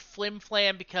pick Flim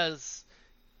Flam because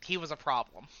he was a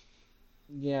problem.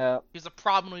 Yeah. He was a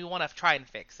problem, we want to try and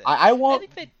fix it. I want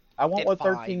what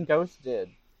fine. 13 Ghosts did,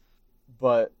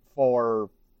 but for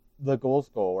the Ghoul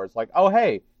School, where it's like, oh,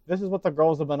 hey, this is what the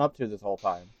girls have been up to this whole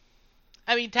time.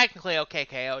 I mean, technically,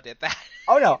 OKKO did that.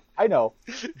 Oh, no, I know.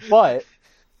 But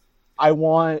I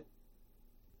want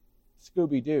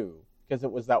Scooby-Doo, because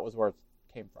that was where it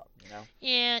came from,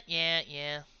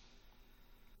 Yeah.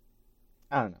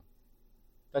 I don't know.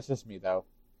 That's just me, though.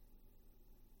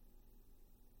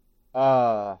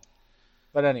 But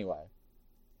anyway.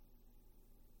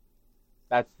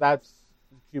 That's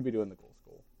Scooby-Doo in the Ghoul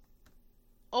School.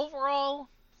 Overall,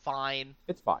 fine.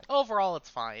 It's fine. Overall, it's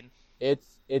fine. It's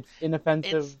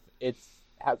inoffensive.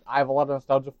 I have a lot of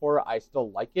nostalgia for it. I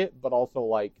still like it, but also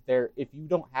like if you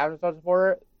don't have nostalgia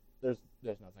for it, there's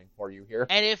nothing for you here.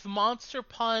 And if monster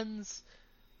puns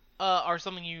are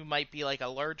something you might be like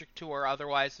allergic to or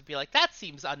otherwise would be like, that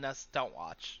seems unnecessary, don't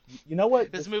watch. You know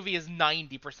what? This movie is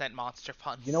 90% monster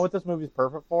puns. You know what this movie's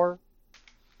perfect for?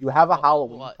 You have a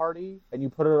Halloween party and you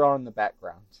put it on in the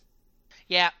background.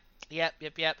 Yeah. Yep.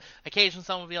 Occasionally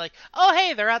someone will be like, oh,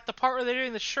 hey, they're at the part where they're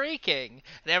doing the shrieking.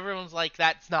 And everyone's like,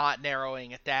 that's not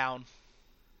narrowing it down.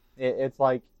 It's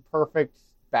like perfect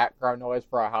background noise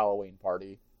for a Halloween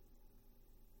party.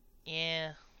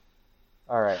 Yeah.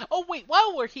 All right. Oh, wait,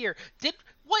 while we're here,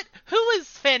 who is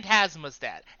Phantasma's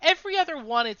dad. Every other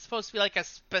one, it's supposed to be like a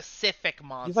specific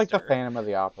monster. He's like the Phantom of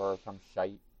the Opera or some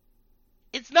shite.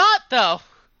 It's not, though.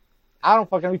 I don't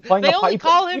fucking know. He's playing They the only pipe.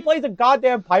 call him- He plays a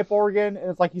goddamn pipe organ, and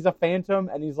it's like he's a phantom,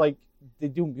 and he's like they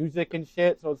do music and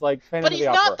shit. So it's like Phantom But of he's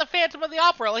the not Opera. the Phantom of the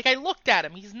Opera. Like, I looked at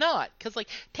him. He's not. Because, like,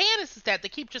 Tanis' dad, they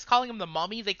keep just calling him the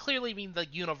Mummy. They clearly mean the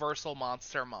Universal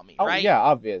Monster Mummy, Oh right? yeah,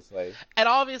 obviously. And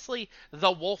obviously,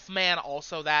 the Wolfman,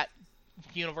 also that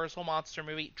Universal Monster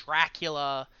movie.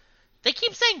 Dracula. They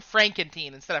keep saying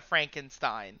Frankenstein instead of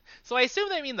Frankenstein. So I assume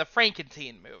they mean the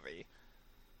Frankenstein movie.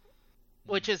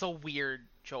 Which is a weird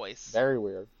choice. Very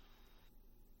weird.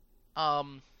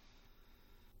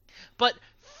 But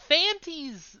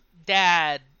Fanty's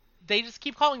dad, they just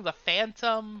keep calling the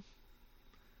Phantom.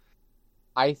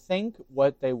 I think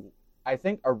in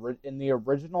the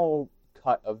original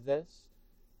cut of this,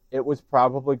 it was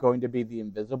probably going to be the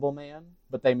Invisible Man,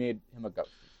 but they made him a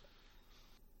ghost.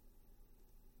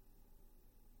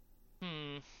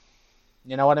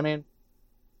 You know what I mean?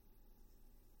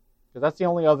 Because that's the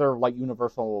only other like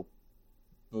Universal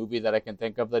movie that I can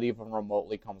think of that even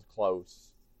remotely comes close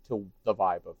to the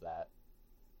vibe of that.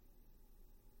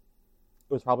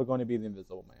 It was probably going to be the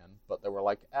Invisible Man, but they were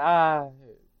like,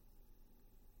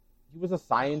 he was a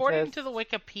scientist. According to the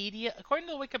Wikipedia,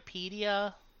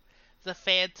 the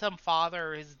Phantom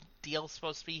father, his deal's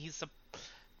supposed to be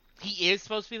he is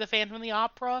supposed to be the Phantom of the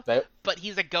Opera, but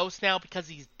he's a ghost now because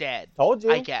he's dead. Told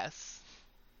you. I guess.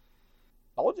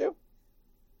 Told you.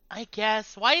 I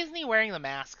guess. Why isn't he wearing the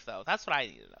mask, though? That's what I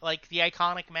need to know. Like, the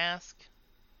iconic mask?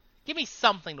 Give me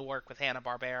something to work with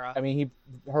Hanna-Barbera. I mean,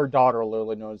 her daughter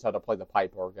literally knows how to play the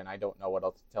pipe organ. I don't know what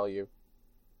else to tell you.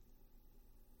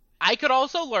 I could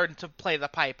also learn to play the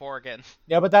pipe organ.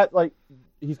 Yeah, but that, like,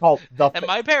 he's called the... And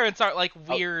my parents aren't, like,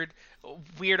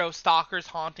 weirdo stalkers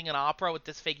haunting an opera with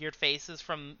disfigured faces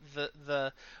from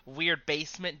the weird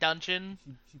basement dungeon.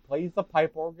 She plays the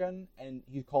pipe organ, and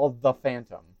he's called the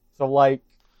Phantom. So, like...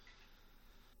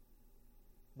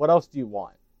 What else do you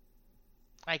want?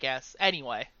 I guess.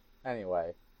 Anyway,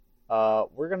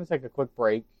 we're going to take a quick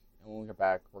break, and when we get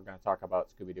back, we're going to talk about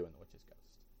Scooby-Doo and the Witch's Ghost.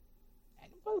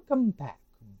 And welcome back,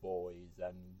 boys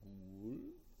and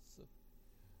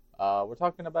ghouls. We're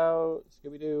talking about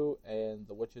Scooby-Doo and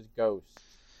the Witch's Ghost.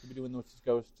 Scooby-Doo and the Witch's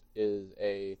Ghost is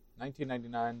a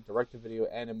 1999 direct-to-video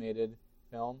animated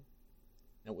film,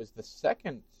 and it was the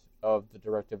second of the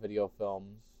direct-to-video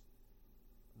films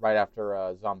right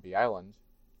after Zombie Island.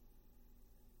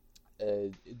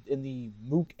 In the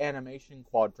Mook Animation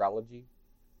Quadrilogy,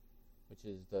 which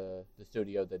is the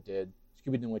studio that did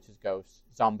Scooby-Doo and the Witch's Ghost,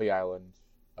 Zombie Island,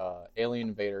 Alien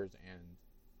Invaders, and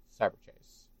Cyber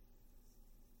Chase.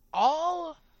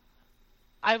 all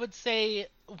I would say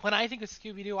when I think of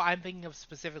Scooby-Doo, I'm thinking of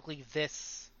specifically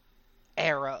this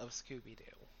era of Scooby-Doo.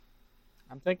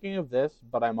 I'm thinking of this,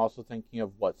 but I'm also thinking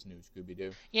of What's New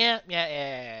Scooby-Doo. Yeah.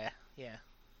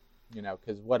 You know,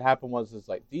 because what happened was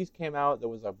like these came out, there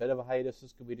was a bit of a hiatus of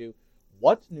Scooby-Doo.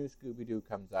 What's New Scooby-Doo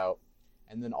comes out,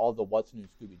 and then all the What's New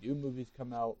Scooby-Doo movies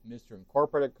come out. Mr.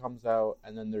 Incorporated comes out,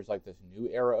 and then there's like this new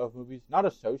era of movies, not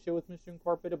associated with Mr.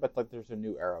 Incorporated, but like there's a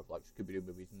new era of like Scooby-Doo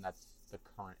movies, and that's the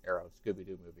current era of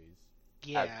Scooby-Doo movies.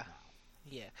 Yeah.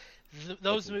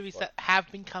 Those movies that have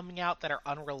been coming out that are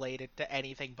unrelated to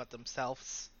anything but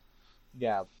themselves.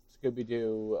 Yeah,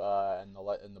 Scooby-Doo and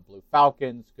the Blue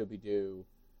Falcon, Scooby-Doo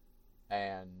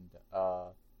and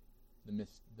the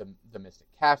Mystic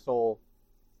Castle,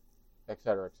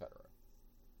 etc., etc.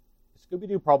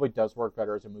 Scooby-Doo probably does work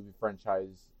better as a movie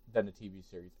franchise than a TV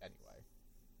series anyway.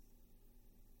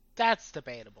 That's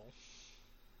debatable.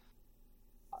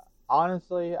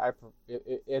 Honestly,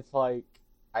 it's like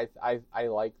I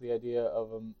like the idea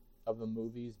of the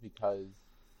movies because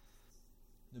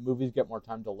the movies get more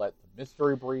time to let the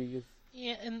mystery breathe.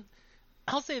 Yeah, and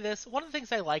I'll say this. One of the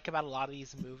things I like about a lot of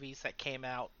these movies that came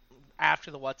out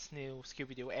after the What's New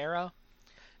Scooby-Doo era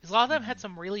is a lot of them had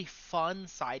some really fun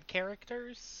side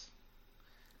characters.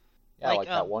 Yeah, like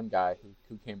that one guy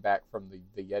who came back from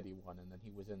the Yeti one, and then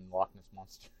he was in Loch Ness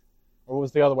Monster. Or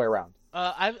was the other way around?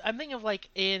 I'm thinking of like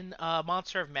in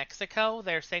Monster of Mexico,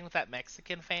 they're staying with that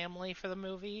Mexican family for the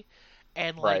movie.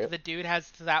 And like the dude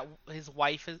has his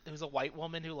wife who's a white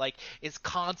woman who like is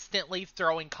constantly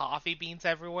throwing coffee beans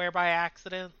everywhere by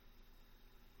accident.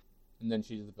 And then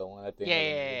she's the villain at the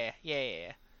end.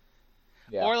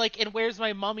 Yeah. Or like in Where's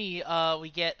My Mummy, we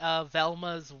get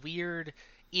Velma's weird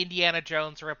Indiana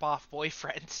Jones ripoff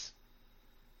boyfriend.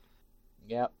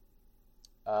 Yep.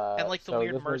 And like the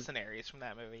weird mercenaries from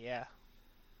that movie. Yeah.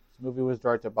 This movie was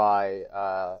directed by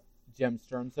Jim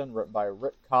Sternson, written by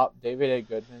Rick Kopp, David A.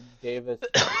 Goodman, Davis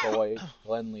Boyd,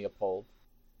 Glenn Leopold.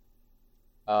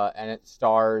 and it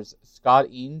stars Scott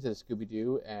Eanes as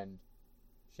Scooby-Doo and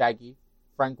Shaggy,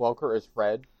 Frank Welker as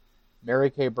Fred, Mary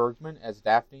Kay Bergman as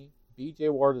Daphne, B.J.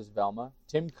 Ward as Velma,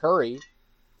 Tim Curry,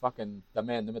 fucking the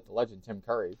man, the myth, the legend, Tim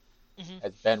Curry,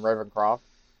 as Ben Ravencroft,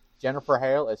 Jennifer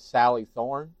Hale as Sally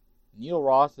Thorne, Neil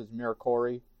Ross as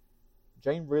Miracori,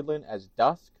 Jane Ridlin as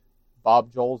Dusk,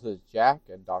 Bob Joles as Jack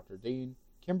and Dr. Dean,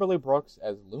 Kimberly Brooks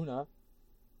as Luna,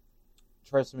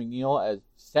 Tressa McNeil as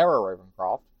Sarah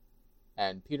Ravencroft,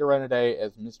 and Peter Renaday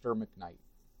as Mr. McKnight.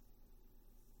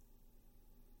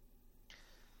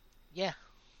 Yeah.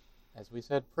 As we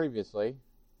said previously,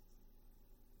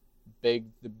 the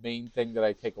main thing that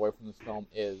I take away from this film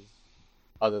is,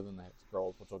 other than the Hex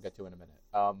Girls, which we'll get to in a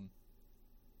minute,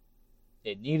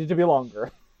 it needed to be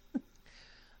longer.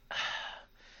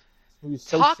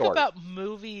 So Talk short. about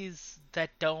movies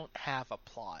that don't have a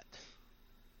plot.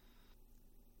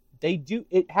 They do.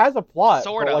 It has a plot,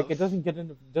 Sort but of. like it doesn't get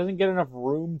enough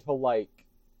room to like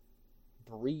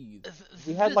breathe.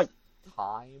 We had like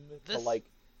time to like,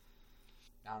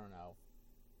 I don't know.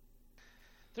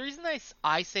 The reason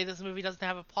I say this movie doesn't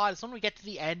have a plot is when we get to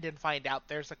the end and find out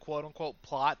there's a quote-unquote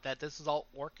plot that this is all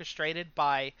orchestrated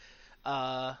by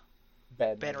Ben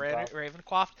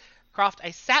Ravencroft.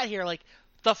 I sat here like,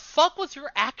 the fuck was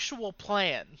your actual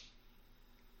plan?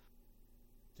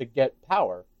 To get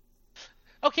power.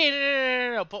 Okay,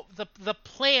 no, but the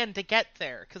plan to get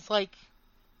there, because like,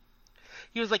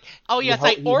 he was like, oh yes,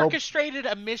 I orchestrated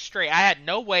a mystery I had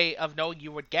no way of knowing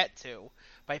you would get to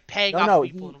by paying off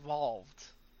people involved.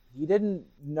 He didn't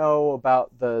know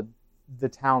about the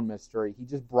town mystery. He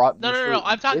just brought mystery. No.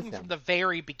 I'm talking from the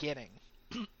very beginning.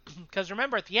 Because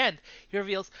remember, at the end, he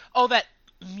reveals, oh, that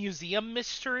museum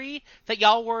mystery that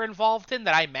y'all were involved in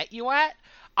that I met you at,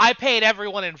 I paid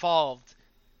everyone involved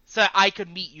so I could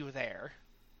meet you there.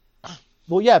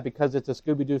 Well, yeah, because it's a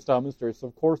Scooby-Doo style mystery, so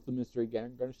of course the mystery gang are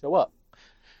going to show up.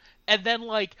 And then,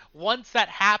 like, once that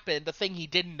happened, the thing he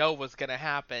didn't know was going to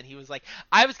happen. He was like,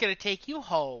 I was going to take you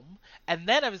home, and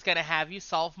then I was going to have you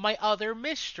solve my other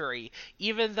mystery,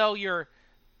 even though you're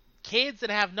kids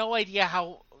and have no idea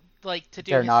how, like, to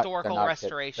do historical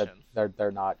restoration.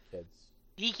 They're not kids.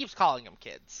 He keeps calling them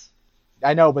kids.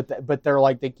 I know, but they're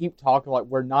like, they keep talking like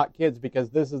we're not kids because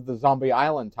this is the Zombie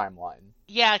Island timeline.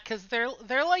 Yeah, because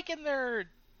they're like in their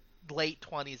late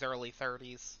 20s, early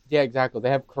 30s. Yeah, exactly. They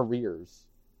have careers.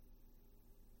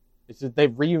 It's just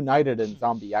they've reunited in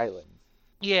Zombie Island.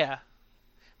 Yeah.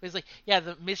 He's like, yeah,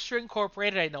 the Mystery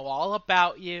Incorporated, I know all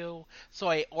about you, so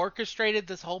I orchestrated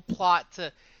this whole plot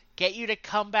to get you to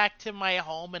come back to my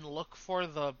home and look for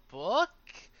the book?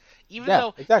 Even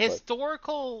though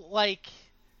historical, like,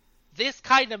 this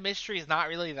kind of mystery is not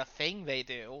really the thing they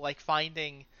do, like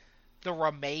finding the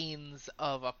remains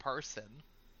of a person.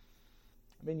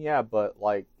 I mean, yeah, but,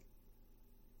 like,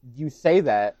 you say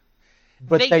that,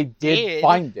 but they did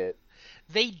find it.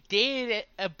 They did,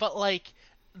 but, like,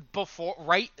 before,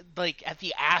 right, like, at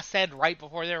the ass end, right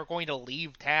before they were going to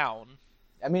leave town.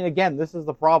 I mean, again, this is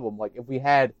the problem. Like, if we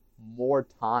had more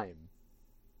time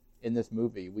in this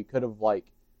movie, we could have, like,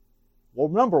 well,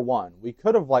 number one, we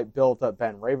could have, like, built up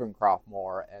Ben Ravencroft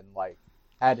more and, like,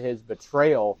 had his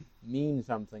betrayal mean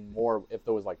something more if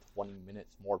there was, like, 20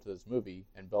 minutes more to this movie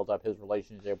and build up his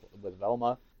relationship with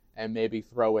Velma and maybe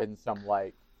throw in some,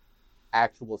 like,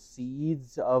 actual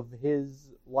seeds of his,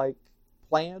 like,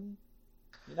 plan,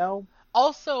 you know?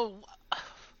 Also,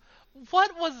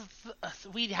 what was...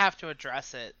 we'd have to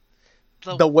address it.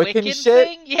 The Wiccan shit?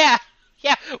 Thing? Yeah,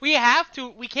 we have to.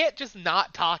 We can't just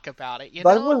not talk about it, you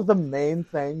know? That was the main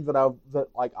thing that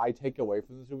I take away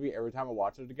from this movie every time I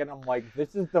watch it again. I'm like,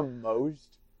 this is the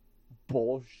most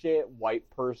bullshit white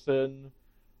person,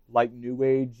 like, new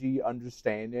agey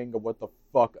understanding of what the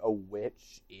fuck a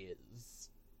witch is.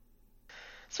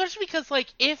 Especially because,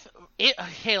 like,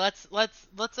 okay,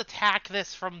 let's attack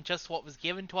this from just what was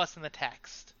given to us in the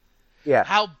text. Yeah.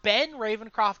 How Ben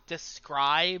Ravencroft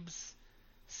describes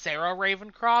Sarah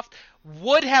Ravencroft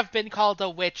would have been called a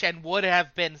witch and would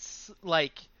have been,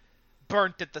 like,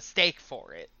 burnt at the stake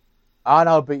for it. I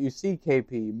know, but you see,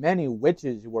 KP, many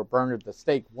witches who were burned at the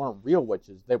stake weren't real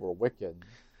witches. They were Wiccans.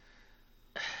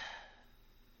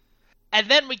 And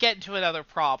then we get into another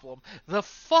problem. The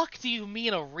fuck do you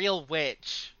mean a real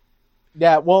witch?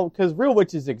 Yeah, well, because real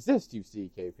witches exist, you see,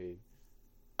 KP.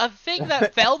 A thing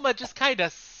that Velma just kind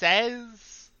of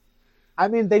says? I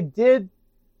mean, they did,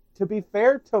 to be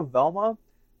fair to Velma,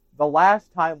 the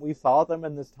last time we saw them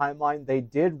in this timeline, they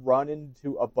did run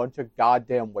into a bunch of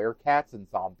goddamn werecats and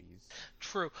zombies.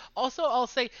 True. Also, I'll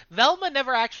say, Velma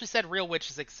never actually said real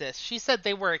witches exist. She said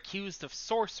they were accused of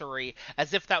sorcery,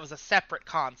 as if that was a separate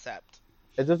concept.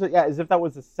 It's just, yeah, as if that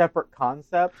was a separate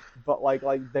concept, but like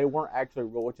they weren't actually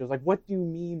real witches. Like, what do you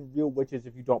mean real witches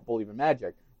if you don't believe in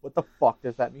magic? What the fuck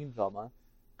does that mean, Velma?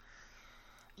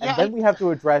 Yeah, And then we have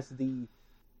to address the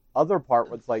other part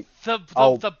where it's like,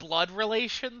 oh, the blood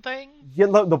relation thing. yeah,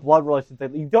 the blood relation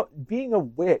thing. You don't being a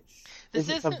witch This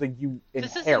isn't isn't something you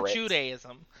this isn't inherit.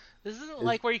 Judaism. This isn't Is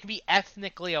like where you can be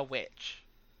ethnically a witch.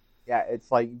 Yeah, it's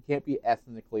like you can't be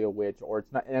ethnically a witch, or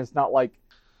it's not, and it's not like,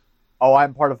 oh,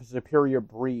 I'm part of a superior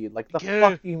breed. Like the Yeah.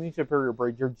 fuck do you mean superior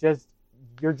breed? You're just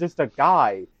a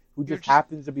guy who You're just just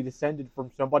happens to be descended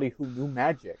from somebody who knew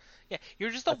magic. Yeah,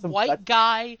 you're just a That's some white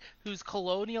guy whose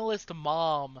colonialist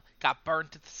mom got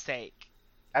burnt at the stake.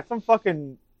 that's some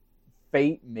fucking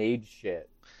fate made shit.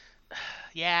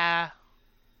 Yeah.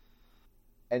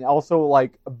 And also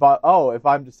like, but oh, if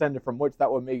I'm descended from witch,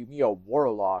 that would make me a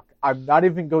warlock. I'm not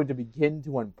even going to begin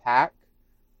to unpack.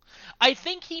 I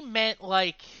think he meant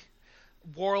like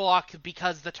warlock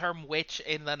because the term witch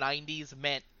in the 90s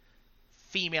meant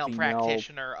female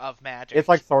practitioner of magic. It's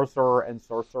like sorcerer and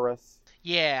sorceress.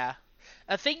 Yeah.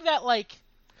 A thing that like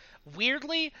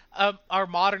weirdly our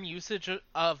modern usage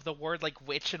of the word like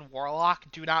witch and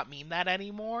warlock do not mean that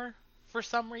anymore for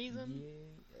some reason.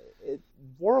 Yeah,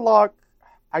 warlock.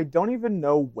 I don't even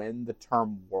know when the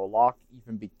term warlock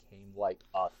even became like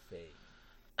a thing.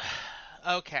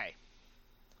 Okay.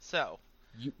 So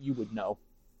you would know.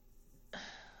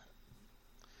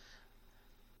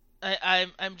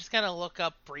 I'm just gonna look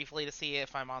up briefly to see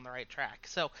if I'm on the right track.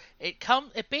 So it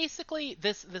basically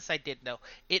this I did know.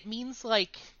 It means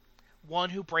like one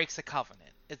who breaks a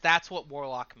covenant. That's what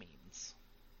warlock means.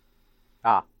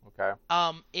 Ah, okay.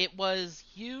 It was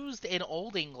used in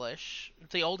Old English,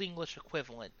 the Old English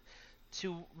equivalent,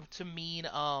 to mean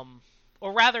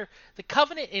or rather, the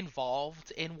covenant involved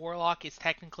in warlock is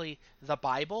technically the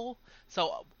Bible.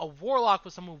 So a warlock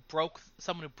was someone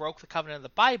who broke the covenant of the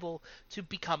Bible to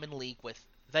become in league with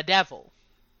the devil.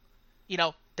 You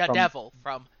know, the devil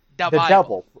from the Bible.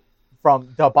 Devil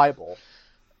from the Bible.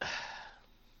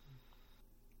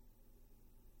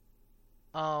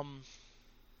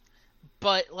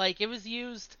 But like it was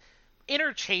used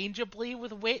interchangeably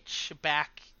with witch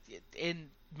back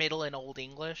in Middle and Old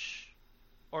English,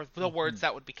 or the words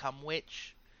that would become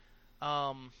witch.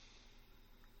 And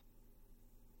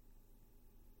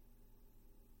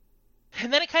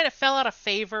then it kind of fell out of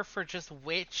favor for just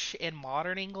witch in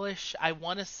modern English. I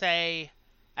want to say,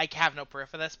 I have no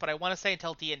proof of this, but I want to say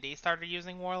until D&D started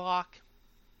using warlock.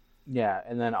 Yeah,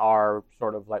 and then our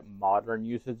sort of like modern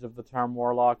usage of the term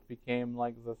warlock became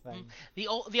like the thing.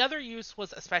 The other use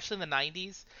was especially in the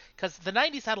 90s, because the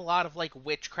 90s had a lot of like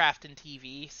witchcraft in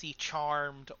TV. See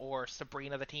Charmed or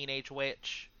Sabrina the Teenage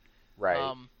Witch. Right.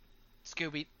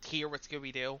 Here with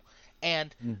Scooby-Doo.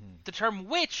 And the term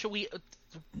witch, we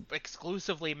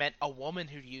exclusively meant a woman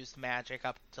who used magic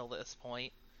up till this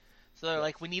point. So they're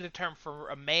like, we need a term for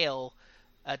a male,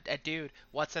 a dude.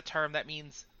 What's a term that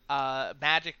means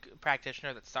magic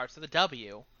practitioner that starts with a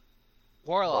W?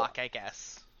 Warlock, I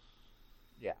guess.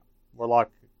 Yeah,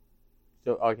 warlock.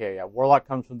 So okay, yeah, warlock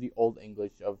comes from the Old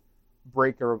English of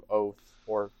breaker of oaths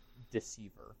or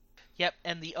deceiver. Yep,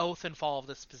 and the oath involved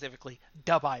is specifically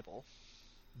the Bible.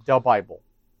 The Bible,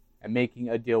 and making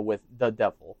a deal with the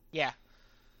devil. Yeah.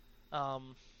 So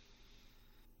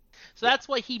that's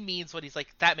what he means when he's like,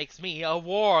 that makes me a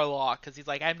warlock, because he's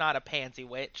like, I'm not a pansy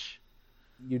witch.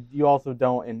 You also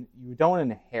don't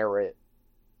inherit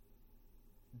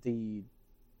the.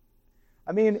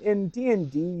 I mean, in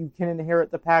D&D, you can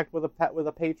inherit the pact with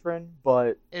a patron,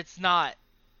 but it's not.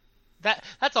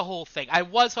 That's a whole thing. I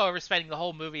was, however, spending the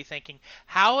whole movie thinking,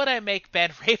 how would I make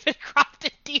Ben Ravencroft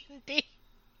in D&D?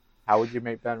 How would you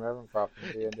make Ben Ravencroft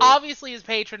in D&D? Obviously, his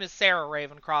patron is Sarah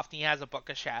Ravencroft, and he has a Book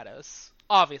of Shadows.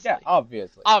 Obviously. Yeah,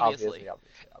 obviously.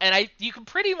 And you can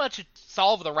pretty much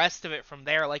solve the rest of it from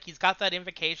there. Like, he's got that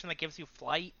invocation that gives you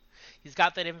flight. He's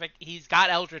got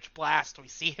Eldritch Blast. We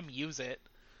see him use it.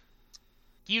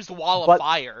 He used Wall of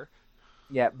Fire.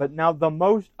 Yeah, but now the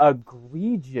most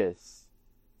egregious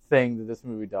thing that this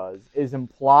movie does is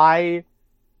imply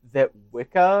that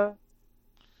Wicca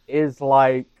is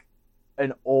like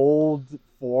an old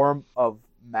form of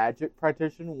magic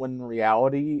practitioner, when in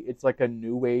reality it's like a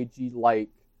new agey, like,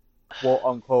 quote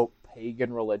unquote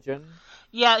pagan religion.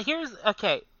 Yeah,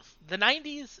 okay. The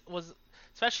 90s was,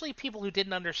 especially people who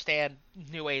didn't understand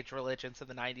new age religions in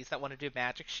the 90s that want to do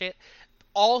magic shit,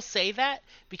 all say that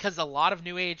because a lot of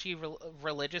new agey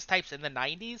religious types in the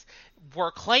 90s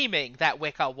were claiming that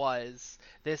Wicca was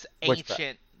this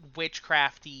ancient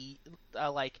witchcrafty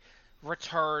like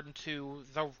return to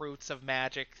the roots of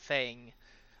magic thing,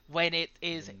 when it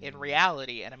is in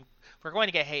reality, and we're going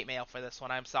to get hate mail for this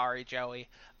one. I'm sorry, Joey.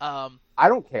 I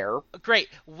don't care. Great.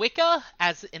 Wicca,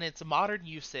 as in its modern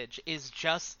usage, is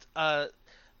just a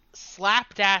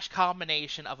slapdash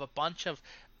combination of a bunch of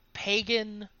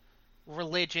pagan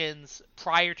religions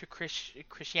prior to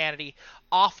Christianity,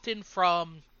 often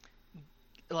from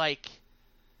like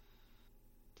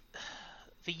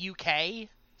the UK.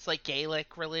 It's like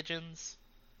Gaelic religions.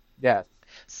 Yes.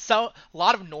 So a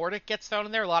lot of Nordic gets thrown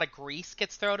in there, a lot of Greece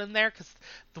gets thrown in there because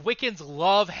the Wiccans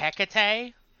love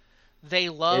Hecate. They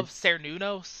love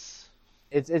Cernunnos.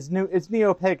 It's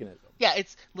neo-paganism. Yeah,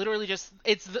 it's literally just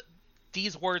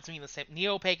these words mean the same.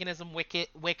 Neo-paganism,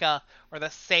 Wicca are the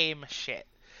same shit.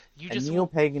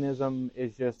 Neo-paganism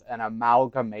is just an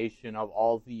amalgamation of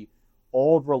all the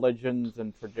old religions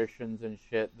and traditions and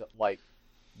shit that like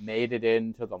made it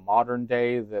into the modern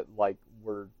day that like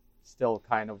were still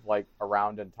kind of like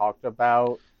around and talked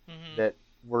about, that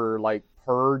were like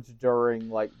purged during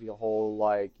like the whole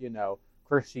like, you know,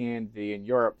 Christianity in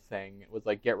Europe thing. It was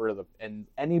like get rid of and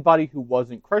anybody who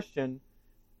wasn't Christian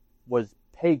was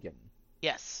pagan.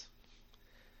 Yes.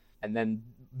 And then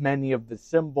many of the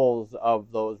symbols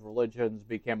of those religions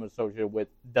became associated with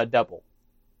the devil.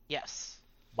 Yes.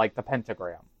 Like the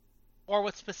pentagram. Or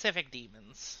with specific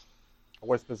demons.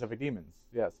 Or specific demons,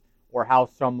 yes. Or how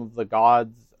some of the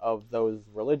gods of those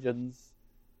religions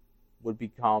would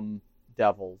become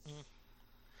devils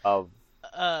of...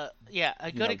 Yeah,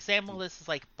 a good example of this is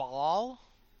like Baal.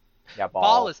 Yeah,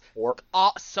 Baal is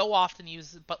so often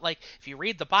used, but like if you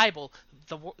read the Bible,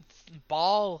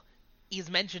 Baal is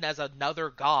mentioned as another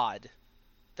god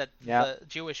that the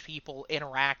Jewish people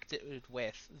interacted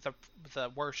with,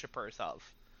 the worshippers of.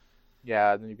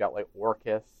 Yeah, and then you've got like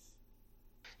Orcus.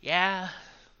 Yeah.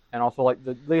 And also like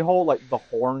the whole like the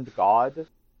horned god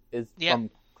is from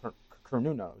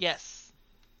Cernunnos. Yes.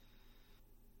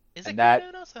 Is it that,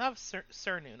 Cernunnos? I have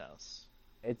Cernunnos.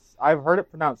 I've heard it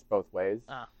pronounced both ways.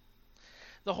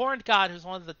 The horned god, who's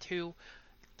one of the two,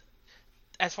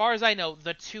 as far as I know,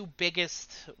 the two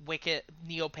biggest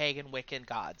neo-pagan Wiccan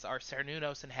gods are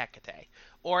Cernunnos and Hecate,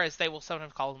 or as they will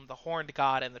sometimes call them, the horned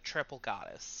god and the triple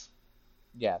goddess.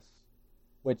 Yes.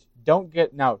 Which don't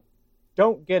get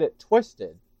it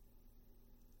twisted.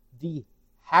 The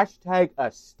hashtag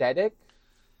aesthetic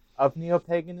of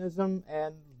neo-paganism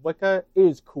and Wicca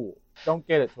is cool. Don't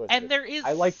get it twisted. And there is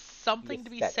something to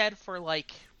be said for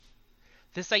like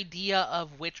this idea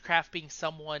of witchcraft being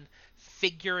someone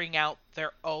figuring out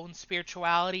their own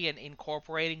spirituality and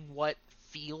incorporating what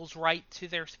feels right to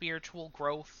their spiritual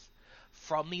growth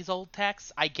from these old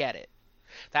texts. I get it.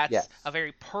 That's a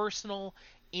very personal,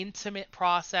 intimate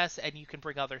process, and you can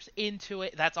bring others into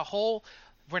it. That's a whole...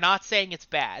 We're not saying it's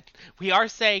bad. We are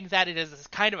saying that it is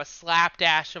kind of a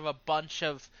slapdash of a bunch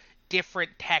of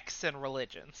different texts and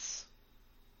religions.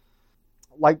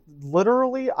 Like,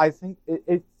 literally, I think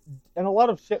it and a lot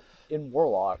of shit in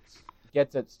Warlocks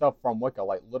gets its stuff from Wicca.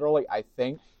 Like, literally, I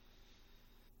think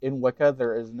in Wicca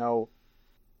there is no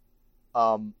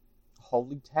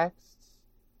holy texts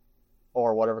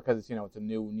or whatever, because it's, you know, it's a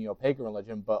new neo-pagan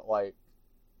religion, but like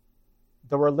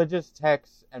the religious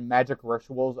texts and magic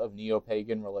rituals of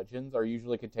neo-pagan religions are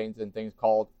usually contained in things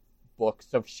called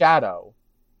Books of Shadow.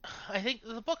 I think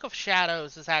the Book of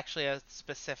Shadows is actually a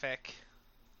specific...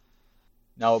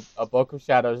 No, a Book of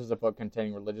Shadows is a book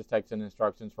containing religious texts and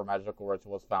instructions for magical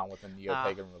rituals found within the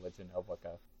neo-pagan religion of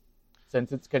Wicca,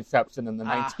 since its conception in the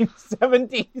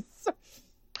 1970s.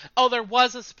 Oh, there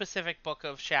was a specific Book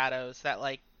of Shadows that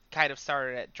like kind of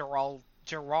started at Gerald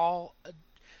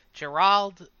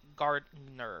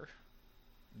Gardner.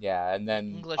 Yeah, and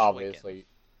then English obviously Wiccan.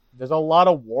 There's a lot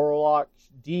of Warlock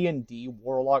D&D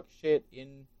Warlock shit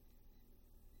in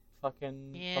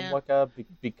fucking from Wicca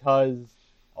because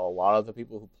a lot of the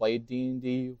people who played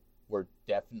D&D were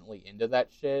definitely into that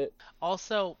shit.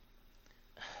 Also,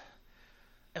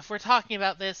 if we're talking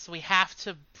about this, we have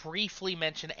to briefly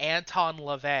mention Anton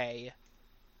LaVey,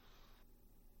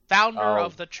 founder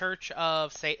of the Church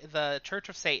of Satan,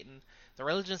 the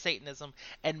religion of Satanism,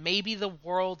 and maybe the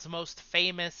world's most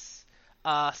famous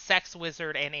sex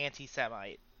wizard and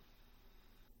anti-Semite.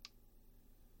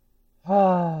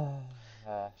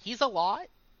 He's a lot.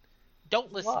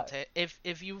 Don't listen to it.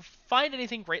 If you find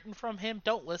anything written from him,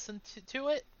 don't listen to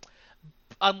it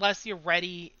unless you're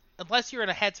ready. Unless you're in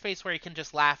a headspace where you can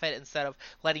just laugh at it instead of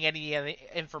letting any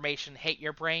information hit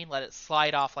your brain. Let it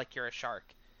slide off like you're a shark.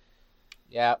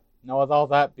 Yeah. Now, with all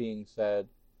that being said,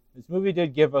 this movie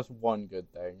did give us one good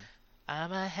thing.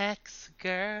 I'm a hex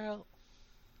girl.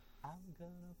 I'm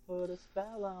gonna put a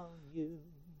spell on you.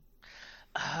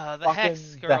 The Fucking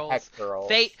Hex the Girls. Hex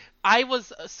Girls. I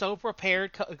was so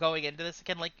prepared going into this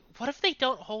again. Like, what if they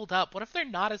don't hold up? What if they're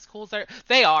not as cool as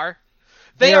they are?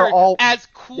 They They're are all as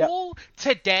yeah. cool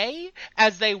today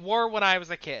as they were when I was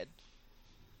a kid.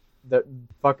 The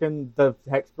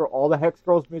Hex Girl, all the Hex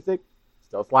Girls music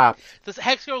still slaps. The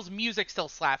Hex Girls music still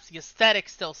slaps. The aesthetic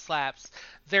still slaps.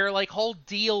 Their like whole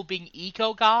deal being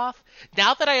eco goth.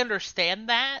 Now that I understand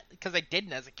that, because I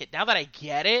didn't as a kid, now that I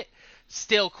get it,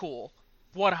 still cool.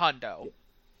 One hundo.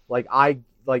 Like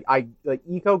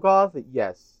eco goth.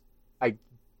 Yes,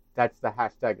 that's the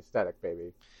hashtag aesthetic,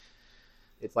 baby.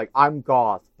 It's like I'm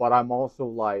goth, but I'm also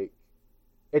like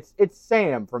it's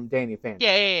Sam from Danny Phantom.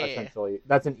 Yeah. Essentially,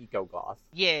 that's an eco goth.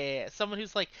 Yeah. Someone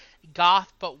who's like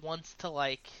goth but wants to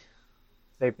like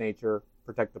Save nature,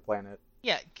 protect the planet.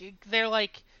 Yeah, they're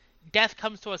like death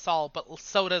comes to us all, but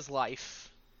so does life.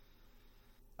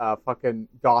 Fucking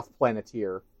goth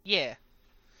planeteer. Yeah.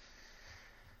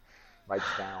 Writes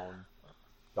down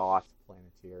goth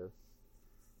planeteer.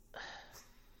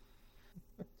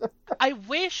 I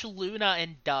wish Luna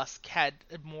and Dusk had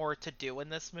more to do in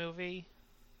this movie.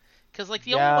 Because, like,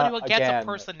 the only one who gets a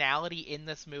personality in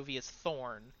this movie is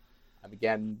Thorn. And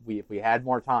again, if we had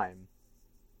more time.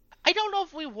 I don't know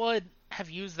if we would have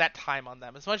used that time on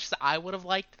them, as much as I would have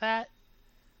liked that.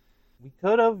 We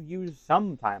could have used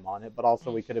some time on it, but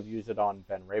also we could have used it on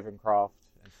Ben Ravencroft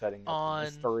and setting up the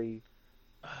mystery.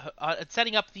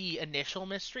 Setting up the initial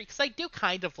mystery, because I do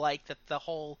kind of like that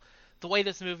the way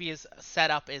this movie is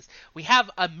set up is we have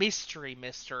a mystery,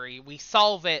 we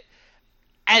solve it,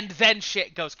 and then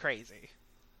shit goes crazy.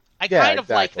 I kind of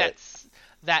like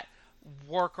that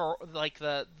work, or like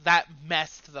that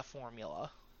mess to the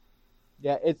formula.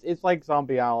 Yeah, it's like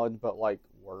Zombie Island, but like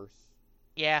worse.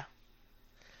 Yeah.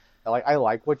 I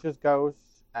like Witch's Ghost,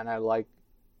 and I like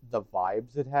the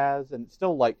vibes it has, and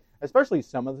still like, especially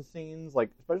some of the scenes, like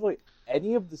especially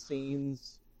any of the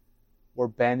scenes where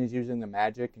Ben is using the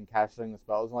magic and casting the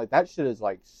spells, and like that shit is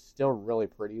like still really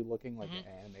pretty looking, like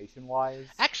animation wise.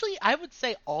 Actually, I would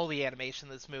say all the animation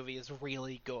in this movie is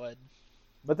really good.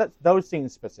 But that's those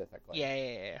scenes specifically.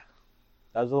 Yeah.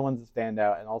 Those are the ones that stand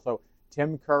out, and also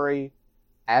Tim Curry,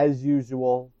 as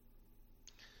usual,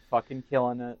 fucking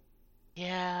killing it.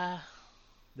 Yeah.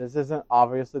 This isn't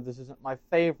my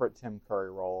favorite Tim Curry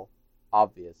role,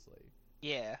 obviously.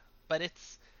 Yeah, but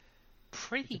it's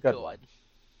pretty good.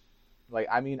 Like,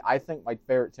 I mean, I think my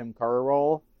favorite Tim Curry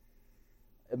role,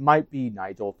 it might be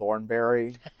Nigel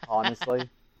Thornberry, honestly.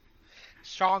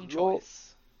 Strong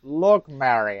choice. Look,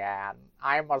 Marianne,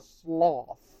 I'm a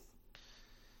sloth.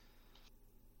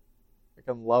 I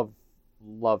can love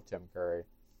Tim Curry.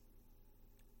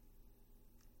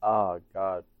 Oh,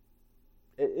 God.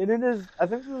 It is, I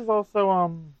think this is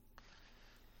also,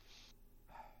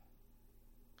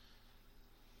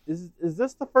 is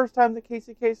this the first time that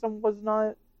Casey Kasem was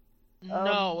not?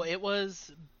 No, it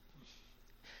was.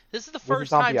 This is the first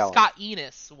time Scott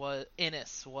Innes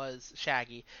was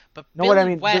Shaggy, but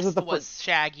Billy West was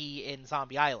Shaggy in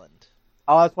Zombie Island.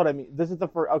 Oh, that's what I mean. This is the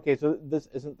first. Okay, so this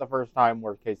isn't the first time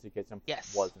where Casey Kasem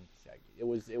wasn't Shaggy. It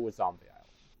was Zombie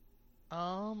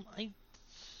Island.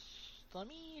 Let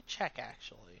me check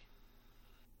actually.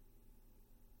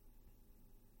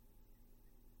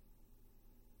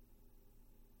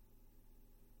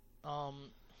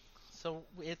 So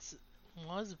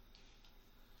was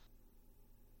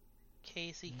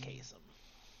Casey Kasem.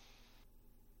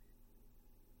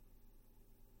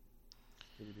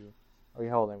 Okay,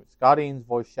 hold on. Scott Innes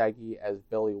voiced Shaggy as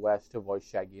Billy West, who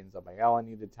voiced Shaggy in Zombie Island,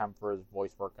 needed time for his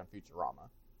voice work on Futurama.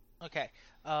 Okay.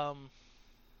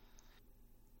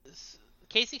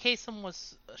 Casey Kasem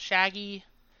was Shaggy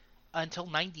until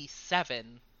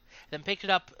 1997, then picked it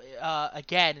up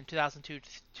again in 2002 to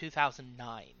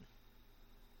 2009.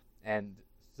 And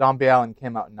Zombie Island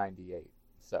came out in 1998,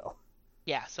 so.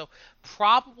 Yeah, so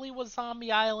probably was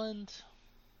Zombie Island.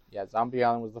 Yeah, Zombie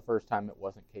Island was the first time it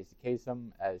wasn't Casey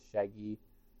Kasem as Shaggy.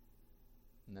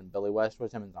 And then Billy West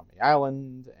was him in Zombie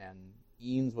Island, and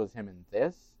Innes was him in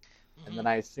this. Mm-hmm. And then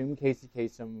I assume Casey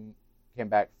Kasem came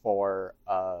back for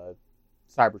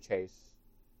Cyber Chase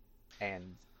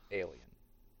and Alien.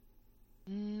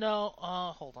 No,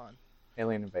 hold on.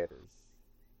 Alien Invaders.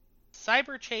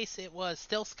 Cyber Chase, it was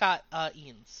still Scott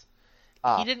Innes.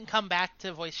 He didn't come back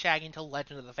to voice Shaggy until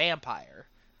Legend of the Vampire.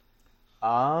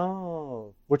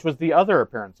 Oh. Which was the other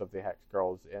appearance of the Hex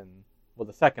Girls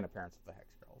the second appearance of the Hex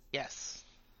Girls. Yes.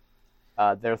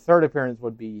 Their third appearance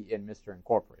would be in Mr.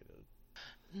 Incorporated.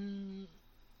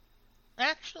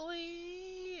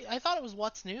 Actually, I thought it was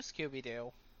What's New,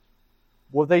 Scooby-Doo.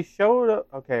 Well, they showed up...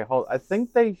 Okay, hold... I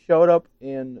think they showed up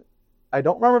in I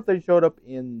don't remember if they showed up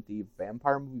in the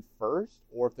vampire movie first,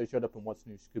 or if they showed up in What's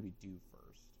New Scooby-Doo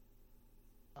first.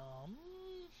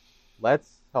 Let's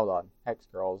hold on. Hex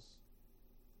Girls.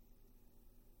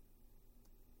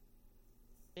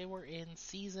 They were in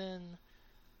season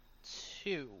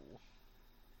 2.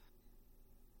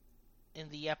 In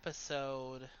the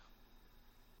episode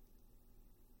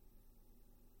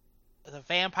The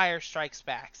Vampire Strikes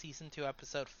Back, season 2,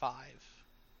 episode 5.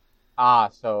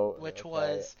 Which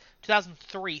was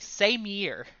 2003, same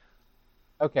year.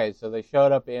 Okay, so they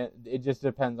showed up in. It just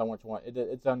depends on which one.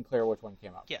 It's unclear which one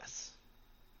came out. Yes.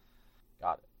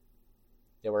 Got it.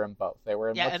 They were in both. They were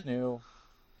in What's New.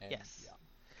 And, yes. Yeah.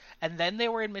 And then they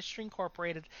were in Mystery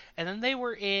Incorporated, and then they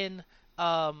were in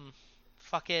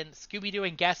fucking Scooby-Doo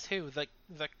and Guess Who, the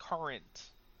current,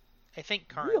 I think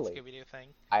current Scooby-Doo thing.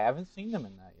 I haven't seen them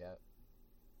in that yet.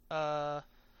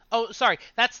 Oh, sorry,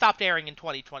 that stopped airing in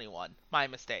 2021. My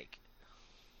mistake.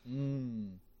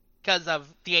 Because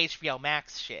of the HBO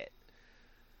Max shit.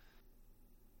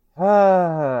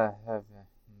 But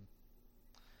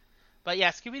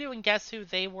yeah, Scooby-Doo and Guess Who,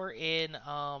 they were in,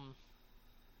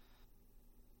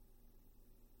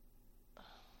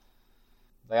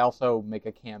 They also make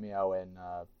a cameo in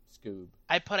Scoob.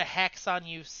 I Put a Hex on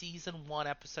You, season 1,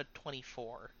 episode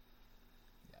 24.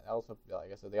 Yeah, they also,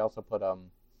 like I said, they also put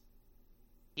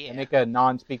Yeah. They make a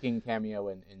non-speaking cameo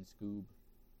in Scoob.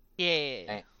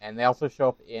 Yeah. And they also show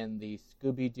up in the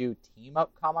Scooby-Doo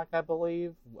team-up comic, I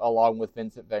believe, along with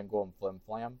Vincent Van Gogh and Flim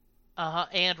Flam.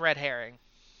 And Red Herring.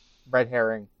 Red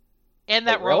Herring. And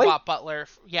that robot butler.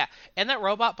 Yeah. And that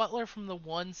robot butler from the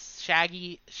one Shag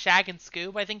and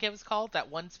Scoob, I think it was called. That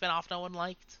one spinoff no one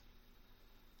liked.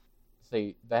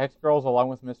 See, the Hex Girls, along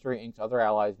with Mystery Inc.'s other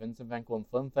allies, Vincent Van Gogh and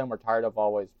Flim Flam, were tired of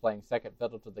always playing second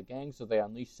fiddle to the gang, so they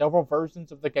unleashed several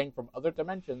versions of the gang from other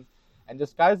dimensions and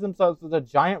disguised themselves as a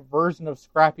giant version of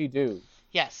Scrappy-Doo.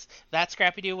 Yes, that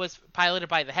Scrappy-Doo was piloted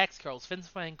by the Hex Girls,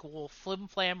 Vincent Van Gogh, Flim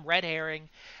Flam, Red Herring,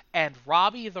 and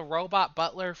Robbie the robot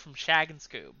butler from Shag and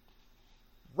Scoob.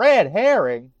 Red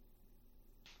Herring?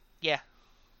 Yeah.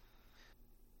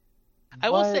 I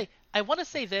will say, I want to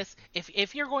say this,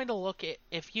 if you're going to look at,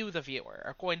 if you, the viewer,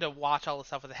 are going to watch all the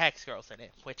stuff with the Hex Girls in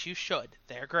it, which you should,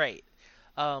 they're great,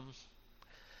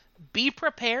 be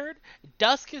prepared.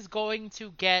 Dusk is going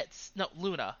to get, no,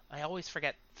 Luna, I always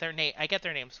forget their name, I get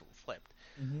their names flipped.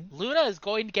 Mm-hmm. Luna is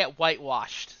going to get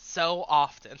whitewashed so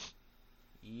often.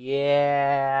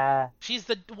 Yeah. She's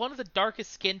one of the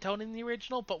darkest skin tone in the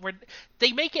original, but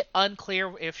they make it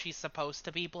unclear if she's supposed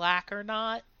to be black or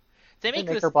not. They make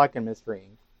her black in Mystery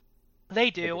Inc. They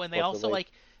do, and they also,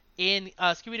 like, in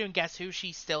Scooby-Doo and Guess Who,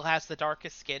 she still has the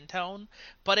darkest skin tone.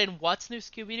 But in What's New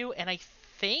Scooby-Doo, and I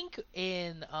think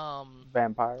in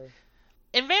Vampire.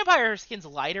 In Vampire, her skin's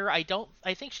lighter. I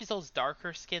think she still has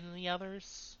darker skin than the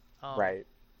others. Right.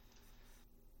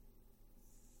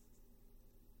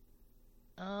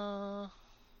 I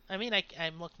mean,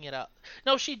 I'm looking it up.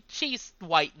 No, she's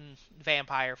white in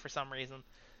Vampire for some reason.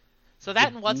 So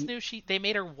that in What's New, they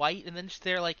made her white, and then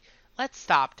they're like, let's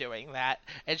stop doing that.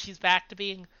 And she's back to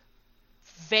being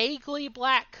vaguely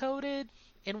black-coated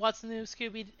in What's New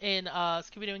Scooby-Doo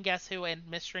and Guess Who and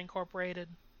Mystery Incorporated.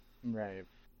 Right.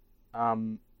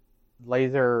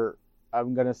 Laser,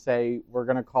 I'm going to say we're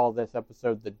going to call this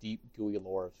episode the deep, gooey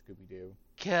lore of Scooby-Doo.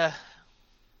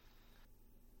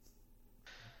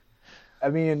 I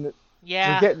mean,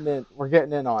 yeah, we're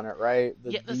getting in on it, right?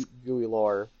 The deep, gooey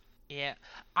lore. Yeah.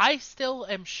 I still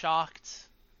am shocked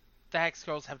the Hex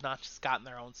Girls have not just gotten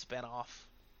their own spin-off.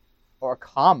 Or a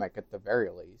comic, at the very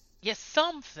least. Yeah,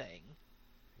 something.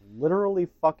 Literally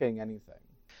fucking anything.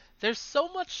 There's so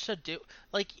much to do.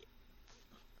 Like,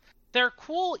 they're a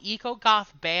cool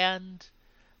eco-goth band.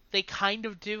 They kind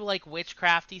of do, like,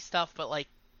 witchcrafty stuff, but, like,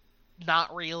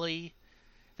 not really.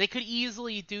 They could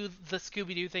easily do the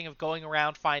Scooby-Doo thing of going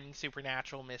around finding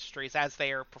supernatural mysteries as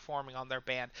they are performing on their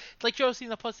band. It's like Josie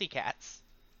and the Pussycats.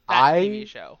 That TV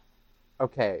show.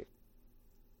 Okay.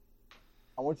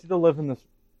 I want you to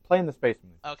play in the space with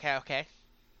me. Okay.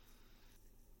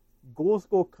 Ghoul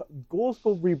School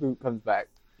reboot comes back,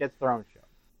 gets their own show.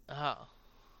 Uh-huh.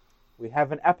 We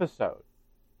have an episode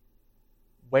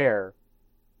where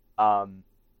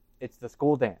it's the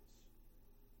school dance.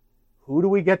 Who do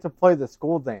we get to play the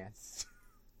school dance?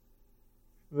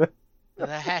 The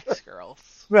Hex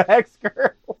Girls. The Hex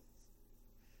Girls.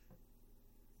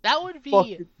 That would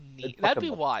be neat. That'd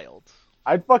be wild.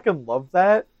 I'd fucking love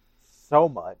that so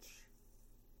much.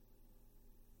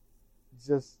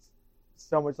 Just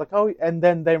so much. Like, oh, and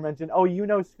then they mention, oh, you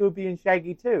know Scooby and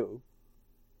Shaggy too.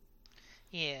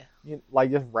 Yeah.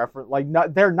 Like, just reference, like,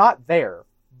 they're not there,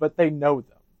 but they know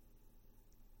them.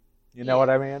 You know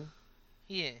what I mean?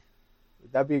 Yeah.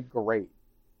 That'd be great.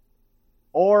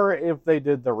 Or if they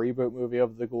did the reboot movie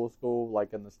of the Ghoul School,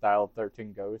 like in the style of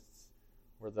 13 Ghosts,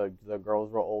 where the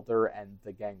girls were older and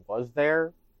the gang was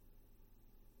there,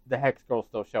 the Hex Girl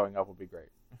still showing up would be great.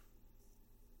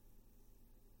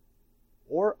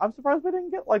 Or I'm surprised we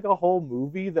didn't get like a whole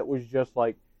movie that was just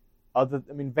like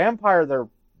vampire, they're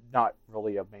not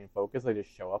really a main focus. They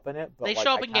just show up in it. But They like,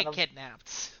 show up and get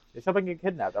kidnapped. They show up and get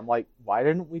kidnapped. I'm like, why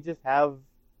didn't we just have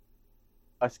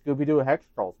a Scooby-Doo Hex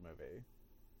Girls movie?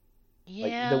 Yeah.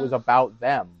 Like, that was about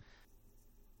them.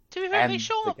 To be fair, they and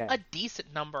show the up gang. a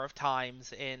decent number of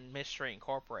times in Mystery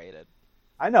Incorporated.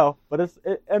 I know, but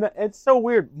it's so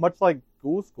weird, much like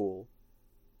Ghoul School,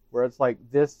 where it's like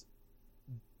this.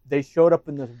 They showed up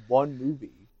in this one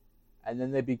movie, and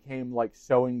then they became like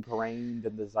so ingrained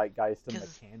in the zeitgeist and the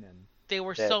 'Cause canon. They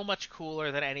were that so much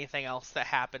cooler than anything else that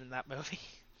happened in that movie.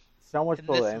 So much in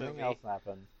cooler this than anything movie. else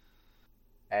happened.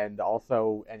 And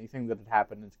also anything that had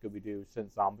happened in Scooby-Doo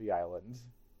since Zombie Island.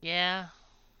 Yeah.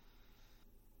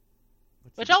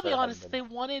 Which to I'll be fair, honest, hadn't they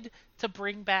been. wanted to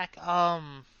bring back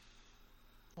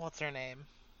what's her name?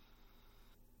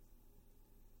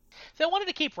 If they wanted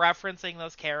to keep referencing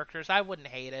those characters, I wouldn't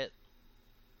hate it.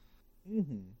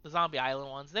 Mm-hmm. The Zombie Island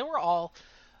ones, they were all,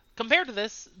 compared to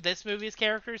this movie's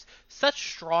characters,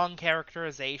 such strong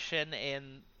characterization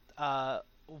and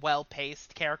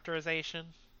well-paced characterization.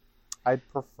 I'd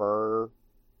prefer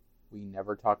we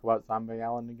never talk about Zombie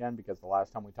Island again, because the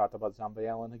last time we talked about Zombie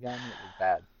Island again, it was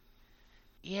bad.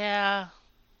 Yeah.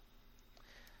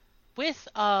 With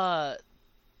the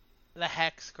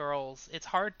Hex Girls, it's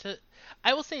hard to,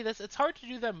 I will say this, it's hard to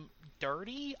do them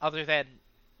dirty, other than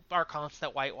our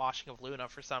constant whitewashing of Luna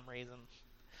for some reason.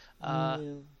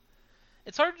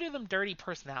 It's hard to do them dirty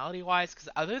personality-wise, because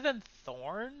other than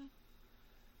Thorn,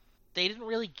 they didn't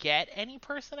really get any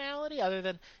personality, other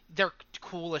than they're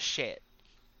cool as shit.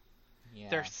 Yeah.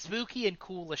 They're spooky and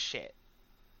cool as shit.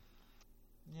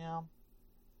 Yeah.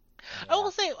 I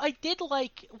will say, I did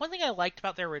like, one thing I liked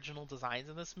about their original designs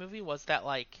in this movie was that,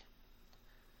 like,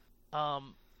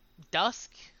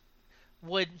 Dusk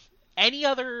would, any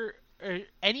other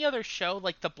show,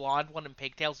 like the blonde one in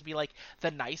pigtails, would be like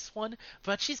the nice one,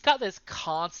 but she's got this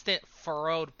constant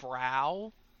furrowed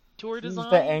brow to her design.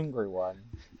 She's the angry one.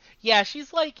 Yeah,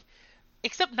 she's like,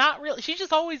 except not really.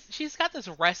 She's got this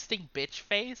resting bitch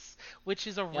face, which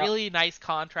is a really nice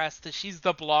contrast to she's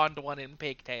the blonde one in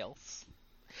pigtails.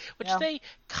 Which they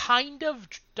kind of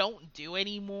don't do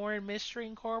anymore in Mystery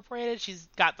Incorporated. She's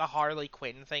got the Harley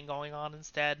Quinn thing going on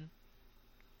instead.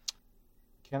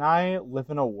 Can I live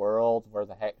in a world where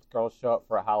the Hex Girls show up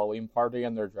for a Halloween party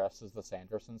and they're dressed as the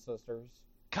Sanderson sisters?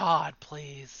 God,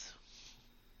 please.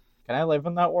 Can I live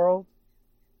in that world?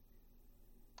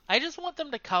 I just want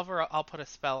them to cover I'll put a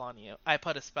spell on you. I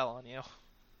put a spell on you.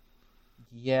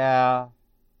 Yeah.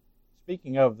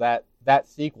 Speaking of that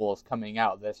sequel is coming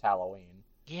out this Halloween.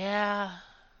 Yeah.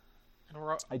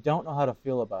 I don't know how to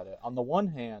feel about it. On the one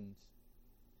hand,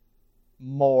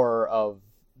 more of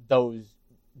those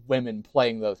women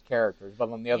playing those characters, but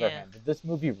on the other hand, did this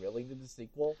movie really need a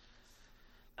sequel?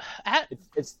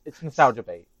 It's nostalgia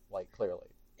bait, like, clearly.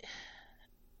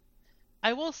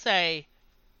 I will say,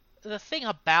 the thing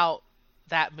about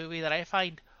that movie that I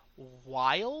find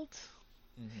wild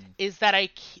is that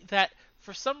that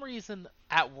for some reason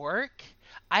at work,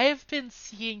 I have been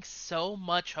seeing so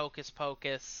much Hocus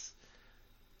Pocus,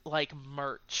 like,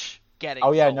 merch getting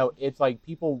sold. No, it's like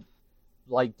people,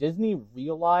 like, Disney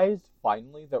realized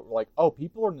finally that, like, oh,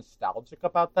 people are nostalgic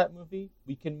about that movie.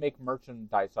 We can make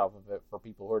merchandise off of it for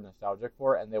people who are nostalgic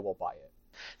for it, and they will buy it.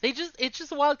 It's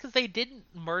just wild because they didn't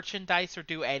merchandise or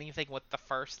do anything with the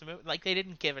first movie. Like, they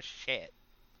didn't give a shit.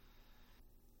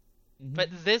 But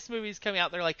this movie's coming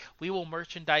out, they're like, we will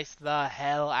merchandise the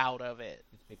hell out of it.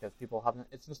 It's because people haven't.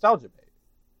 It's nostalgia bait.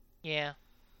 Yeah.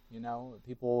 You know,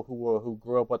 people who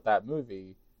grew up with that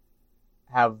movie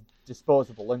have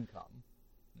disposable income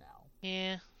now.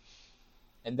 Yeah.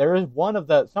 And there is some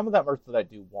of that merch that I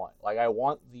do want. Like, I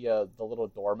want the little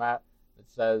doormat that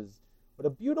says, "What a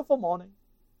beautiful morning,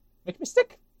 make me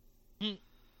sick." I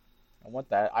want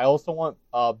that. I also want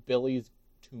Billy's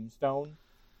tombstone.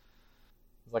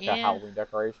 It's like a Halloween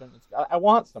decoration. I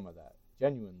want some of that,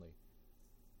 genuinely.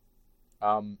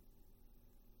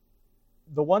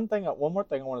 The one more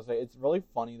thing I want to say, it's really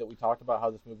funny that we talked about how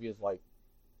this movie is, like,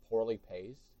 poorly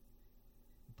paced,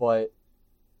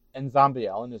 and Zombie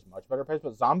Island is much better paced,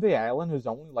 but Zombie Island is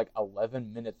only like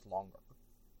 11 minutes longer.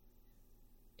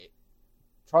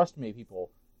 Trust me, people,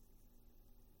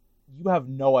 you have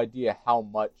no idea how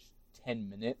much 10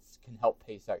 minutes can help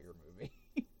pace out your movie.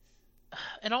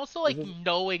 And also This like is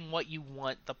knowing what you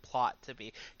want the plot to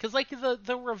be, because like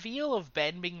the reveal of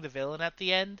Ben being the villain at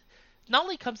the end not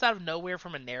only comes out of nowhere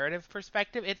from a narrative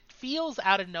perspective, it feels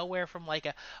out of nowhere from like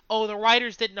a, oh, the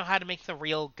writers didn't know how to make the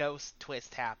real ghost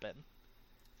twist happen.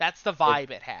 That's the if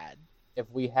vibe it had. if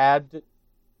we had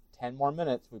 10 more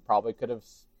minutes, we probably could have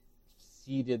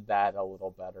seeded that a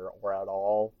little better, or at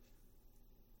all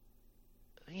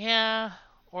Yeah,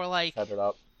 or like set it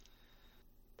up.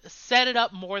 set it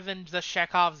up more than the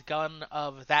Chekhov's gun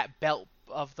of that belt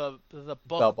of the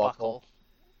Belt book buckle. buckle.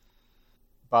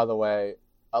 By the way,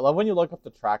 I love when you look up the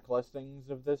track listings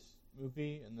of this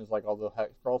movie and there's like all the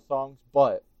Hex Girl songs.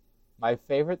 But my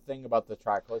favorite thing about the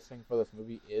track listing for this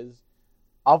movie is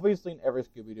obviously in every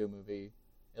Scooby Doo movie,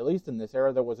 at least in this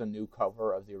era, there was a new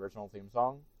cover of the original theme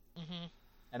song. Mm-hmm.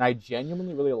 And I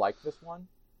genuinely really like this one.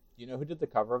 Do you know who did the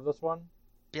cover of this one?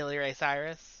 Billy Ray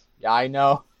Cyrus. Yeah, I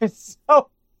know. It's so.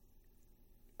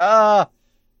 Uh,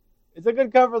 it's a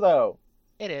good cover though.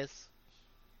 It is.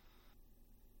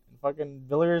 And fucking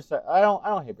Billy Ray Cyrus. I don't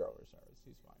hate Billy Ray Cyrus.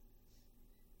 He's fine.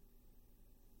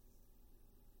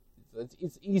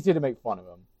 It's easy to make fun of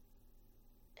him.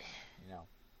 You know.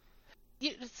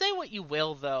 You say what you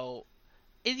will though,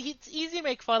 it's easy to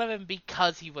make fun of him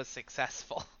because he was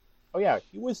successful. Oh yeah,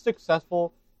 he was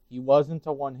successful. He wasn't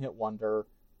a one-hit wonder,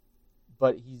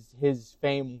 but his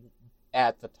fame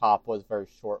at the top was very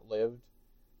short-lived,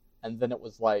 and then it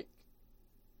was like,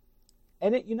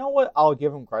 and you know what? I'll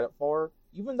give him credit for.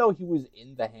 Even though he was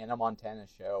in the Hannah Montana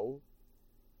show,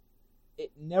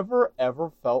 it never ever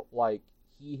felt like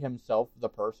he himself, the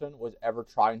person, was ever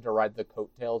trying to ride the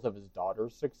coattails of his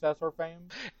daughter's success or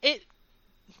fame. It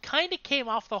kind of came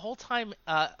off the whole time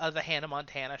of the Hannah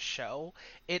Montana show.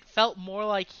 It felt more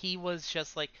like he was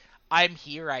just like, I'm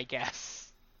here, I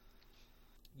guess.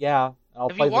 Yeah, I'll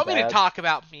If play you the want me to dad. talk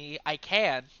about me, I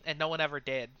can, and no one ever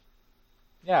did.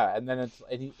 Yeah, and then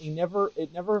he never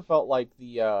it never felt like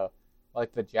the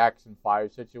Jackson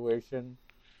 5 situation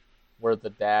where the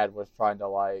dad was trying to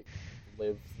like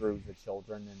live through the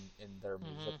children in their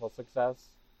Mm-hmm. musical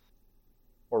success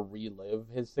or relive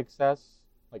his success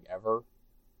like ever.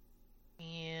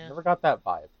 Yeah. Never got that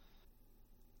vibe.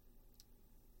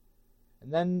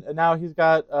 And now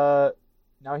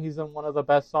now he's in one of the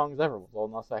best songs ever with Lil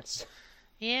Nas X.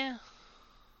 Yeah.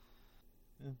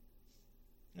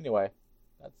 Anyway,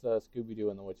 that's Scooby Doo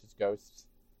and the Witch's Ghost.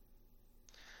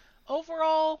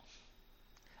 Overall,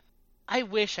 I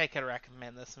wish I could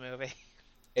recommend this movie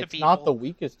to It's not the people.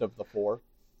 weakest of the four.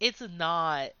 It's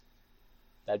not.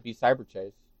 That'd be Cyber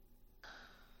Chase.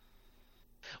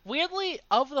 Weirdly,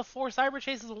 of the four, Cyber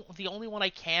Chase is the only one I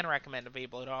can recommend to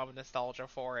people who don't have nostalgia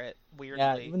for it.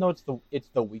 Yeah, Weirdly, even though it's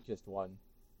the weakest one.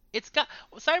 it's got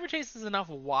Cyber Chase is enough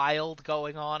wild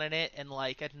going on in it, and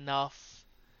like enough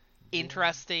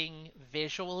interesting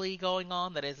visually going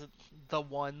on that isn't the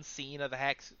one scene of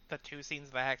the two scenes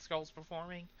of the Hex Girls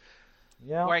performing,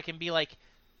 Yeah, where I can be like,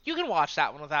 you can watch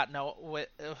that one without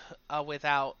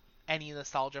without any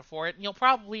nostalgia for it, and you'll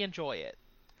probably enjoy it.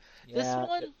 This yeah.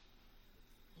 one,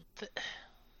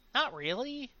 not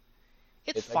really.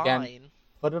 It's It's again, fine.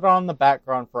 put it on the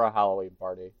background for a Halloween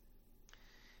party.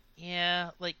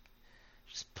 Yeah, like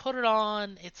just put it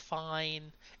on. It's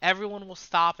fine. Everyone will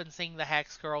stop and sing the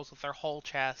Hex Girls with their whole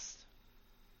chest.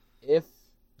 If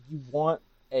you want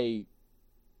a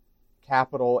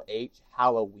capital H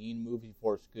Halloween movie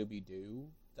for Scooby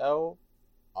Doo, though,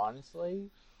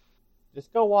 honestly,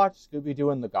 just go watch Scooby Doo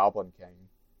and the Goblin King.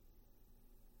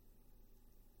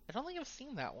 I don't think I've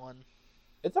seen that one.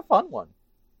 It's a fun one.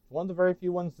 It's one of the very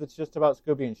few ones that's just about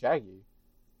Scooby and Shaggy.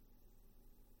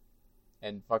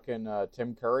 And fucking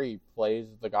Tim Curry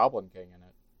plays the Goblin King in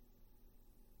it.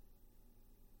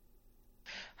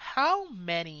 How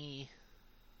many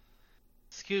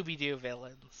Scooby Doo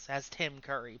villains has Tim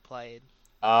Curry played?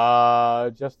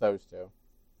 Just those two.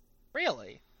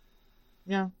 Really?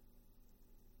 Yeah.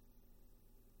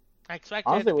 I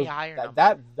expected it Honestly, to it be was a higher that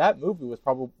number. that movie was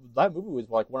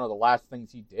like one of the last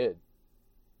things he did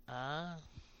Ah,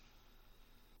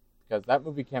 because that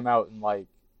movie came out in like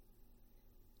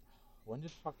when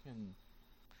did fucking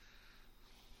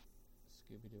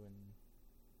Scooby Doo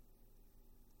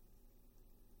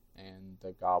and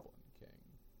the Goblin King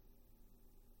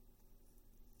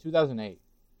 2008.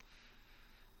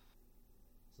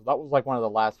 So that was like one of the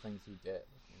last things he did,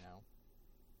 you know.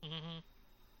 hmm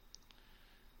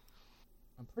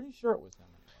I'm pretty sure it was him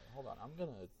anyway. Hold on, I'm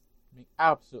gonna be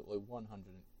absolutely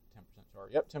 110% sure.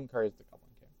 Yep, Tim Curry is the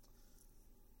Goblin King.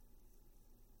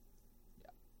 Yeah,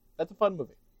 that's a fun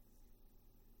movie.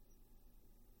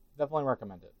 Definitely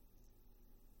recommend it.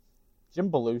 Jim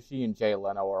Belushi and Jay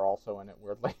Leno are also in it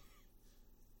weirdly.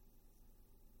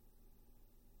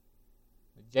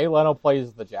 Jay Leno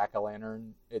plays the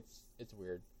Jack-o'-lantern. It's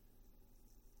weird.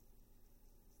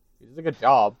 He does a good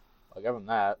job. I'll give him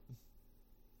that.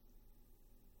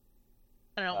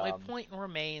 I don't know. My point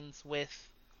remains with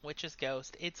Witch's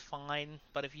Ghost. It's fine,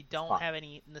 but if you don't have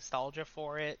any nostalgia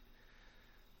for it,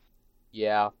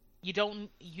 yeah, you don't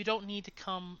need to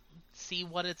come see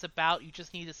what it's about. You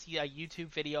just need to see a YouTube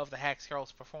video of the Hex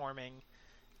Girls performing,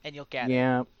 and you'll get it.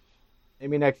 Yeah.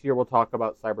 Maybe next year we'll talk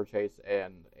about Cyber Chase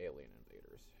and Alien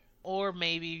Invaders. Or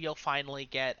maybe you'll finally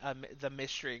get the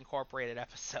Mystery Incorporated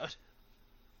episode.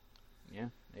 Yeah,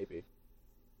 maybe.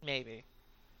 Maybe.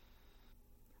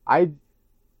 I'm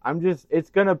just, it's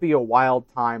going to be a wild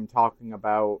time talking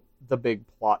about the big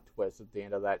plot twist at the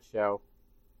end of that show.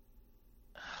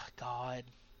 God.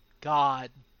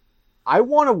 I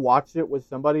want to watch it with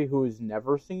somebody who's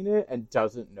never seen it and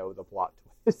doesn't know the plot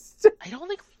twist. I don't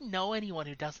think we know anyone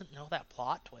who doesn't know that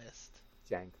plot twist.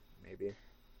 Jank, maybe.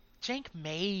 Jank,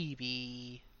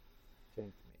 maybe.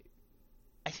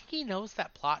 I think he knows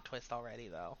that plot twist already,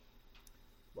 though.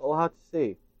 We'll have to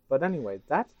see. But anyway,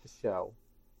 that's the show.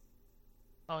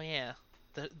 Oh, yeah.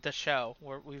 The show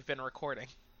where we've been recording.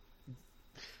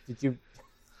 Did you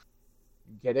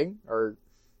kidding? Or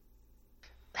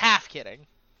half kidding.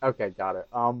 Okay, got it.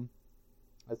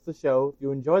 That's the show. If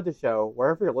you enjoyed the show,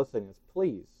 wherever you're listening,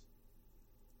 please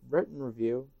written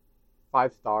review,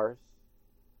 5 stars.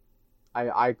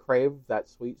 I crave that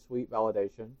sweet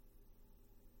validation.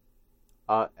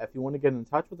 If you want to get in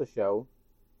touch with the show,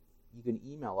 you can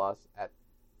email us at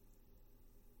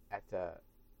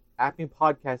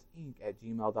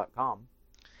acmepodcastinc@gmail.com.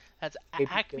 That's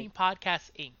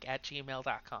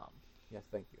acmepodcastinc@gmail.com. Yes,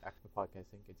 thank you.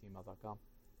 acmepodcastinc@gmail.com.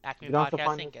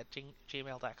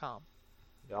 acmepodcastinc@gmail.com.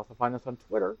 You can also find us on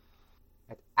Twitter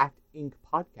at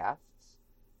 @IncPodcasts.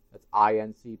 That's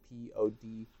INCPODCASTS. You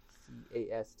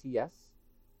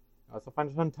can also find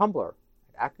us on Tumblr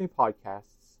at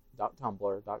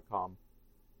acmepodcasts.tumblr.com.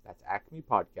 That's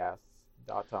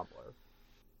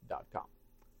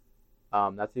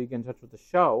acmepodcasts.tumblr.com. That's how you get in touch with the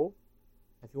show.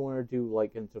 If you want to do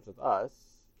get in touch with us,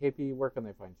 KP, where can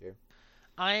they find you?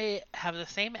 I have the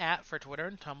same @ for Twitter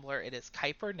and Tumblr. It is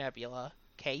Kuiper Nebula,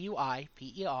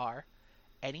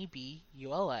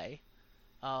 KuiperNebula,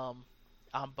 on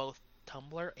both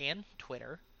Tumblr and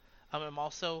Twitter. I'm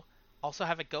also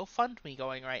have a GoFundMe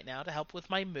going right now to help with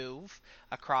my move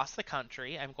across the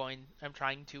country. I'm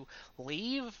trying to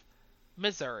leave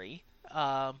Missouri,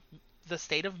 the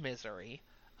state of Missouri,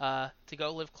 to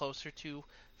go live closer to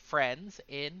friends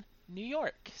in New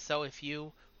York. So if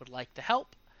you would like to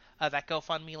help, that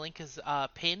GoFundMe link is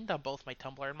pinned on both my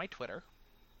Tumblr and my Twitter.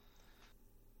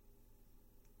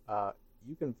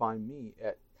 You can find me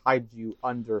at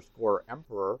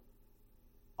Kaiju_Emperor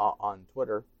on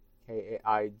Twitter,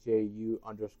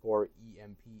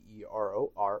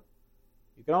 KAIJU_EMPEROR.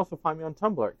 You can also find me on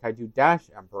Tumblr at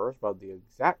Kaiju-Emperor, spelled the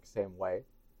exact same way.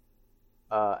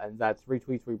 And that's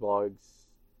retweets, reblogs,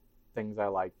 things I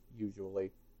like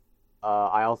usually.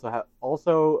 I also have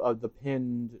the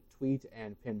pinned tweet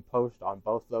and pinned post on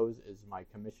both those is my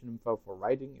commission info for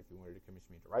writing. If you wanted to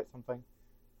commission me to write something,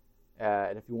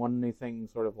 and if you want anything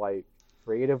sort of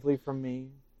creatively from me,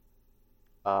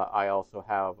 I also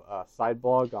have a side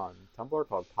blog on Tumblr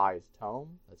called Kai's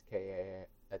Tome. That's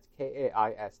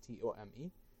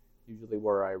KAISTOME. Usually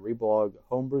where I reblog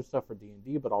homebrew stuff for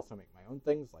D&D, but also make my own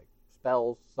things like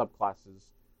spells, subclasses,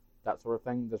 that sort of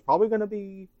thing. There's probably going to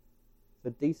be a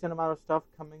decent amount of stuff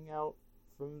coming out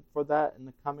for that in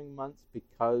the coming months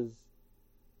because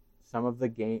one of the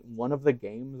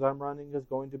games I'm running is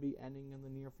going to be ending in the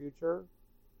near future.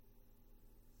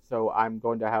 So I'm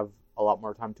going to have a lot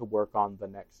more time to work on the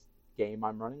next game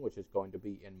I'm running, which is going to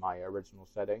be in my original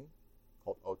setting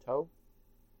called Oto.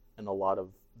 And a lot of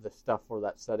the stuff for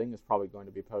that setting is probably going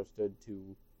to be posted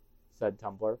to said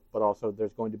Tumblr. But also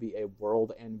there's going to be a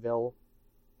World Anvil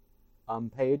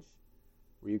page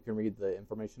where you can read the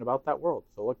information about that world.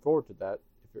 So look forward to that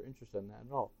if you're interested in that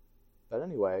at all. But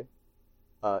anyway,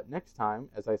 next time,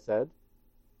 as I said,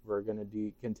 we're going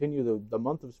to continue the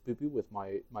month of Spoopy with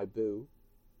my boo.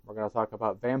 We're going to talk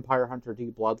about Vampire Hunter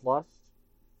D Bloodlust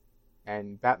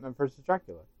and Batman vs.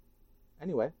 Dracula.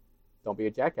 Anyway, don't be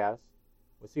a jackass.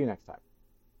 We'll see you next time.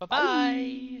 Bye-bye.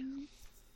 Bye.